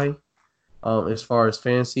Eli as far as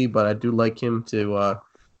fantasy, but I do like him to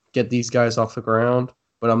get these guys off the ground.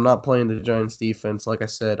 But I'm not playing the Giants defense. Like I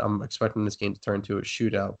said, I'm expecting this game to turn into a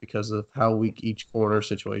shootout because of how weak each corner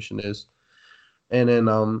situation is. And then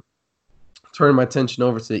turning my attention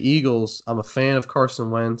over to the Eagles, I'm a fan of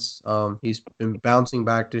Carson Wentz. He's been bouncing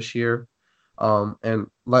back this year. And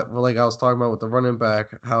like I was talking about with the running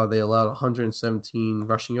back, how they allowed 117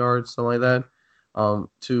 rushing yards, something like that,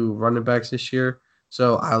 to running backs this year.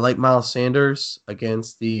 So I like Miles Sanders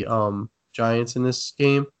against the Giants in this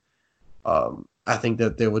game. I think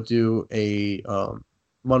that they would do a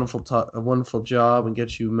wonderful job and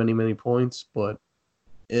get you many, many points, but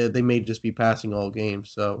they may just be passing all game.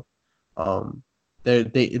 So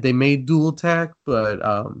they may dual attack, but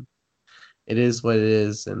it is what it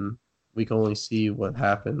is, and we can only see what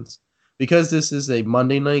happens. Because this is a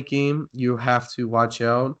Monday night game, you have to watch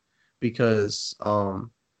out because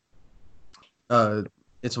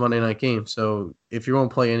it's a Monday night game. So if you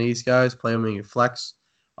won't play any of these guys, play them in your flex.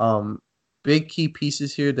 Big key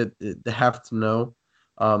pieces here that they have to know.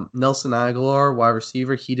 Nelson Aguilar, wide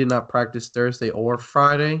receiver, he did not practice Thursday or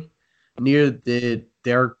Friday. Neither did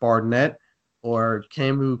Derek Barnett or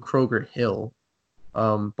Camu Kruger-Hill.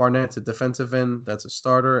 Barnett's a defensive end, that's a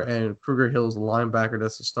starter, and Kruger-Hill's a linebacker,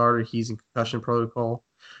 that's a starter. He's in concussion protocol.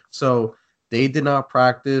 So they did not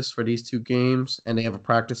practice for these two games, and they have a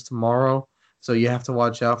practice tomorrow. So you have to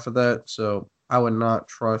watch out for that. So I would not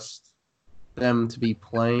trust them to be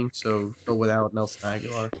playing, so go without Nelson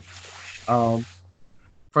Aguilar.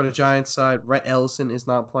 For the Giants side, Rhett Ellison is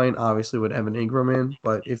not playing, obviously, with Evan Ingram in.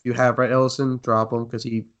 But if you have Rhett Ellison, drop him because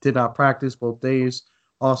he did not practice both days,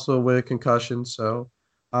 also with a concussion. So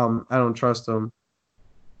I don't trust him.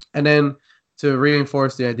 And then to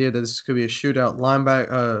reinforce the idea that this could be a shootout,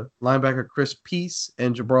 linebacker Chris Peace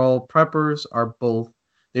and Jabril Peppers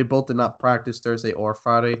they both did not practice Thursday or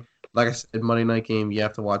Friday. Like I said, Monday night game, you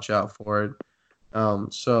have to watch out for it.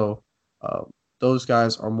 So those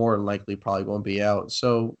guys are more than likely probably going to be out.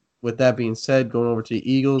 So with that being said, going over to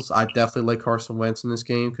the Eagles, I definitely like Carson Wentz in this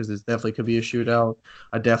game because this definitely could be a shootout.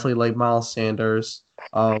 I definitely like Miles Sanders.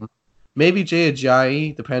 Maybe Jay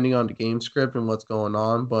Ajayi, depending on the game script and what's going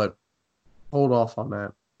on, but hold off on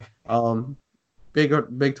that.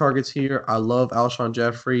 Big targets here. I love Alshon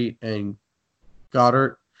Jeffrey and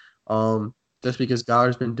Goddard. Just because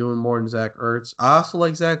Goddard's been doing more than Zach Ertz. I also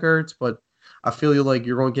like Zach Ertz, but I feel like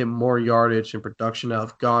you're going to get more yardage and production out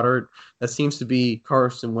of Goddard. That seems to be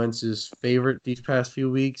Carson Wentz's favorite these past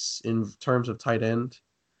few weeks in terms of tight end.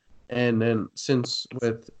 And then since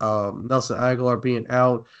with Nelson Aguilar being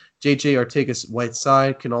out, J.J.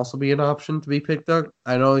 Arcega-Whiteside can also be an option to be picked up.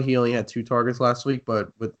 I know he only had 2 targets last week,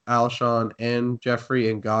 but with Alshon and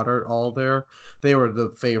Jeffrey and Goddard all there, they were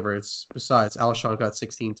the favorites. Besides, Alshon got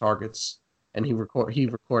 16 targets and he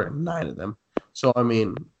recorded 9 of them. So I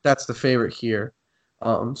mean, that's the favorite here.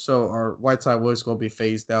 So our Whiteside was going to be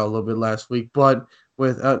phased out a little bit last week, but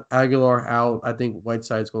with Aguilar out, I think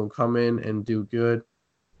Whiteside's going to come in and do good.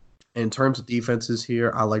 In terms of defenses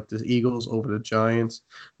here, I like the Eagles over the Giants.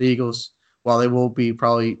 The Eagles, while they will be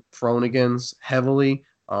probably thrown against heavily,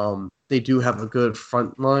 they do have a good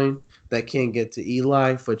front line that can get to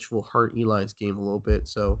Eli, which will hurt Eli's game a little bit.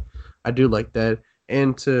 So I do like that.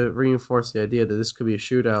 And to reinforce the idea that this could be a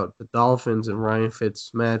shootout, the Dolphins and Ryan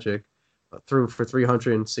Fitzmagic threw for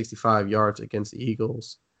 365 yards against the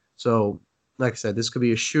Eagles. So, like I said, this could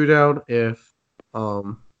be a shootout if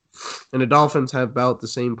and the Dolphins have about the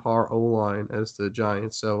same par O-line as the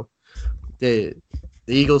Giants. So the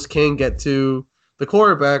Eagles can get to the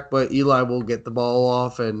quarterback, but Eli will get the ball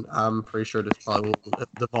off, and I'm pretty sure this probably will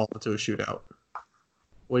devolve into a shootout.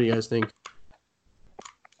 What do you guys think?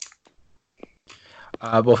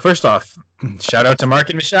 Well, first off, shout out to Mark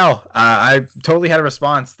and Michelle. I totally had a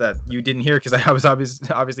response that you didn't hear because I was obviously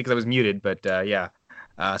because I was muted. But yeah,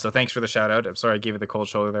 so thanks for the shout out. I'm sorry I gave you the cold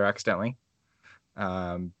shoulder there accidentally.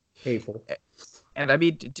 Hateful. And I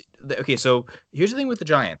mean, okay, so here's the thing with the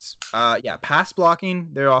Giants. Yeah, pass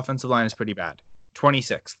blocking, their offensive line is pretty bad,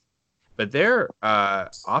 26th, but their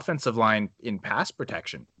offensive line in pass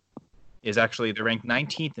protection is actually they're ranked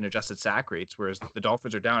 19th in adjusted sack rates, whereas the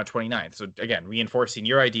Dolphins are down at 29th. So again, reinforcing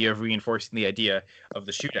the idea of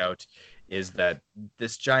the shootout is that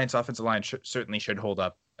this Giants offensive line certainly should hold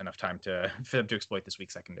up enough time for them to exploit this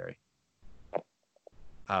week's secondary.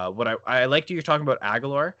 What I liked you're talking about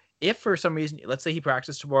Aguilar. If for some reason, let's say he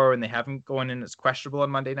practices tomorrow and they have him going in as questionable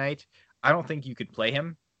on Monday night, I don't think you could play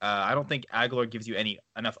him. I don't think Aguilar gives you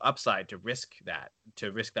enough upside to risk that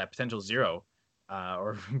potential zero.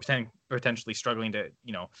 Or potentially struggling to,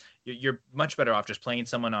 you're much better off just playing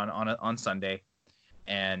someone on Sunday,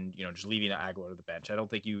 and just leaving Aguilar to the bench. I don't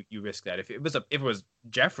think you risk that. If it was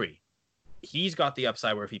Jeffrey, he's got the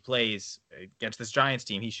upside where if he plays against this Giants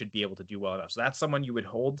team, he should be able to do well enough. So that's someone you would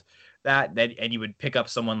hold and you would pick up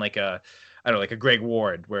someone like a Greg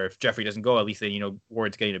Ward, where if Jeffrey doesn't go, at least then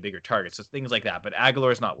Ward's getting a bigger target. So things like that. But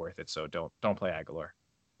Aguilar's not worth it, so don't play Aguilar.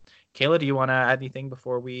 Kayla, do you want to add anything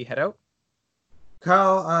before we head out?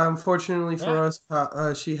 Kyle, unfortunately for us,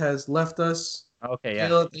 she has left us. Okay, yeah.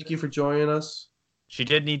 Kayla, thank you for joining us. She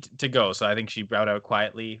did need to go, so I think she bowed out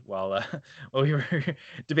quietly while we were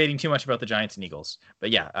debating too much about the Giants and Eagles.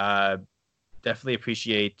 But yeah, definitely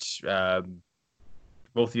appreciate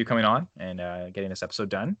both of you coming on and getting this episode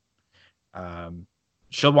done.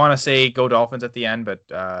 She'll want to say go Dolphins at the end, but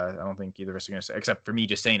I don't think either of us are going to say, except for me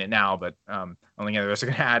just saying it now, but I don't think either of us are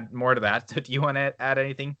going to add more to that. Do you want to add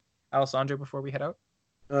anything, Alessandro, before we head out?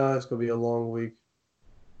 It's going to be a long week.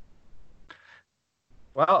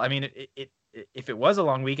 Well, I mean, if it was a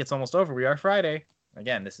long week, it's almost over. We are Friday.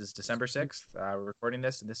 Again, this is December 6th. We're recording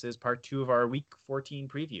this, and this is part 2 of our Week 14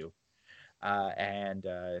 preview. And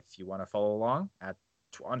if you want to follow along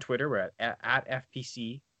on Twitter, we're at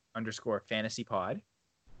FPC_fantasypod.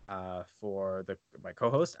 For my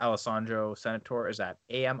co-host, Alessandro Senator is at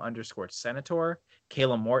AM_Senator.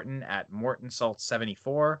 Kayla Morton at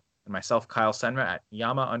MortonSalt74. And myself, Kyle Senra, at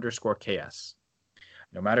Yama_KS.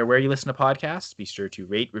 No matter where you listen to podcasts, be sure to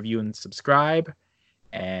rate, review, and subscribe.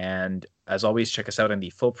 And as always, check us out on the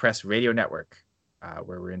Full Press Radio Network,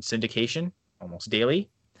 where we're in syndication almost daily,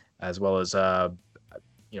 as well as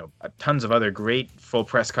tons of other great Full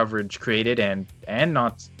Press coverage created and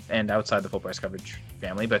outside the Full Press coverage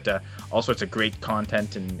family, but all sorts of great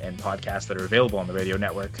content and podcasts that are available on the radio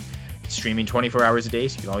network. Streaming 24 hours a day,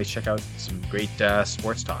 so you can always check out some great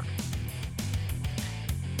sports talk.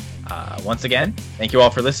 Once again, thank you all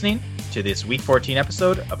for listening to this Week 14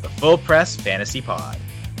 episode of the Full Press Fantasy Pod.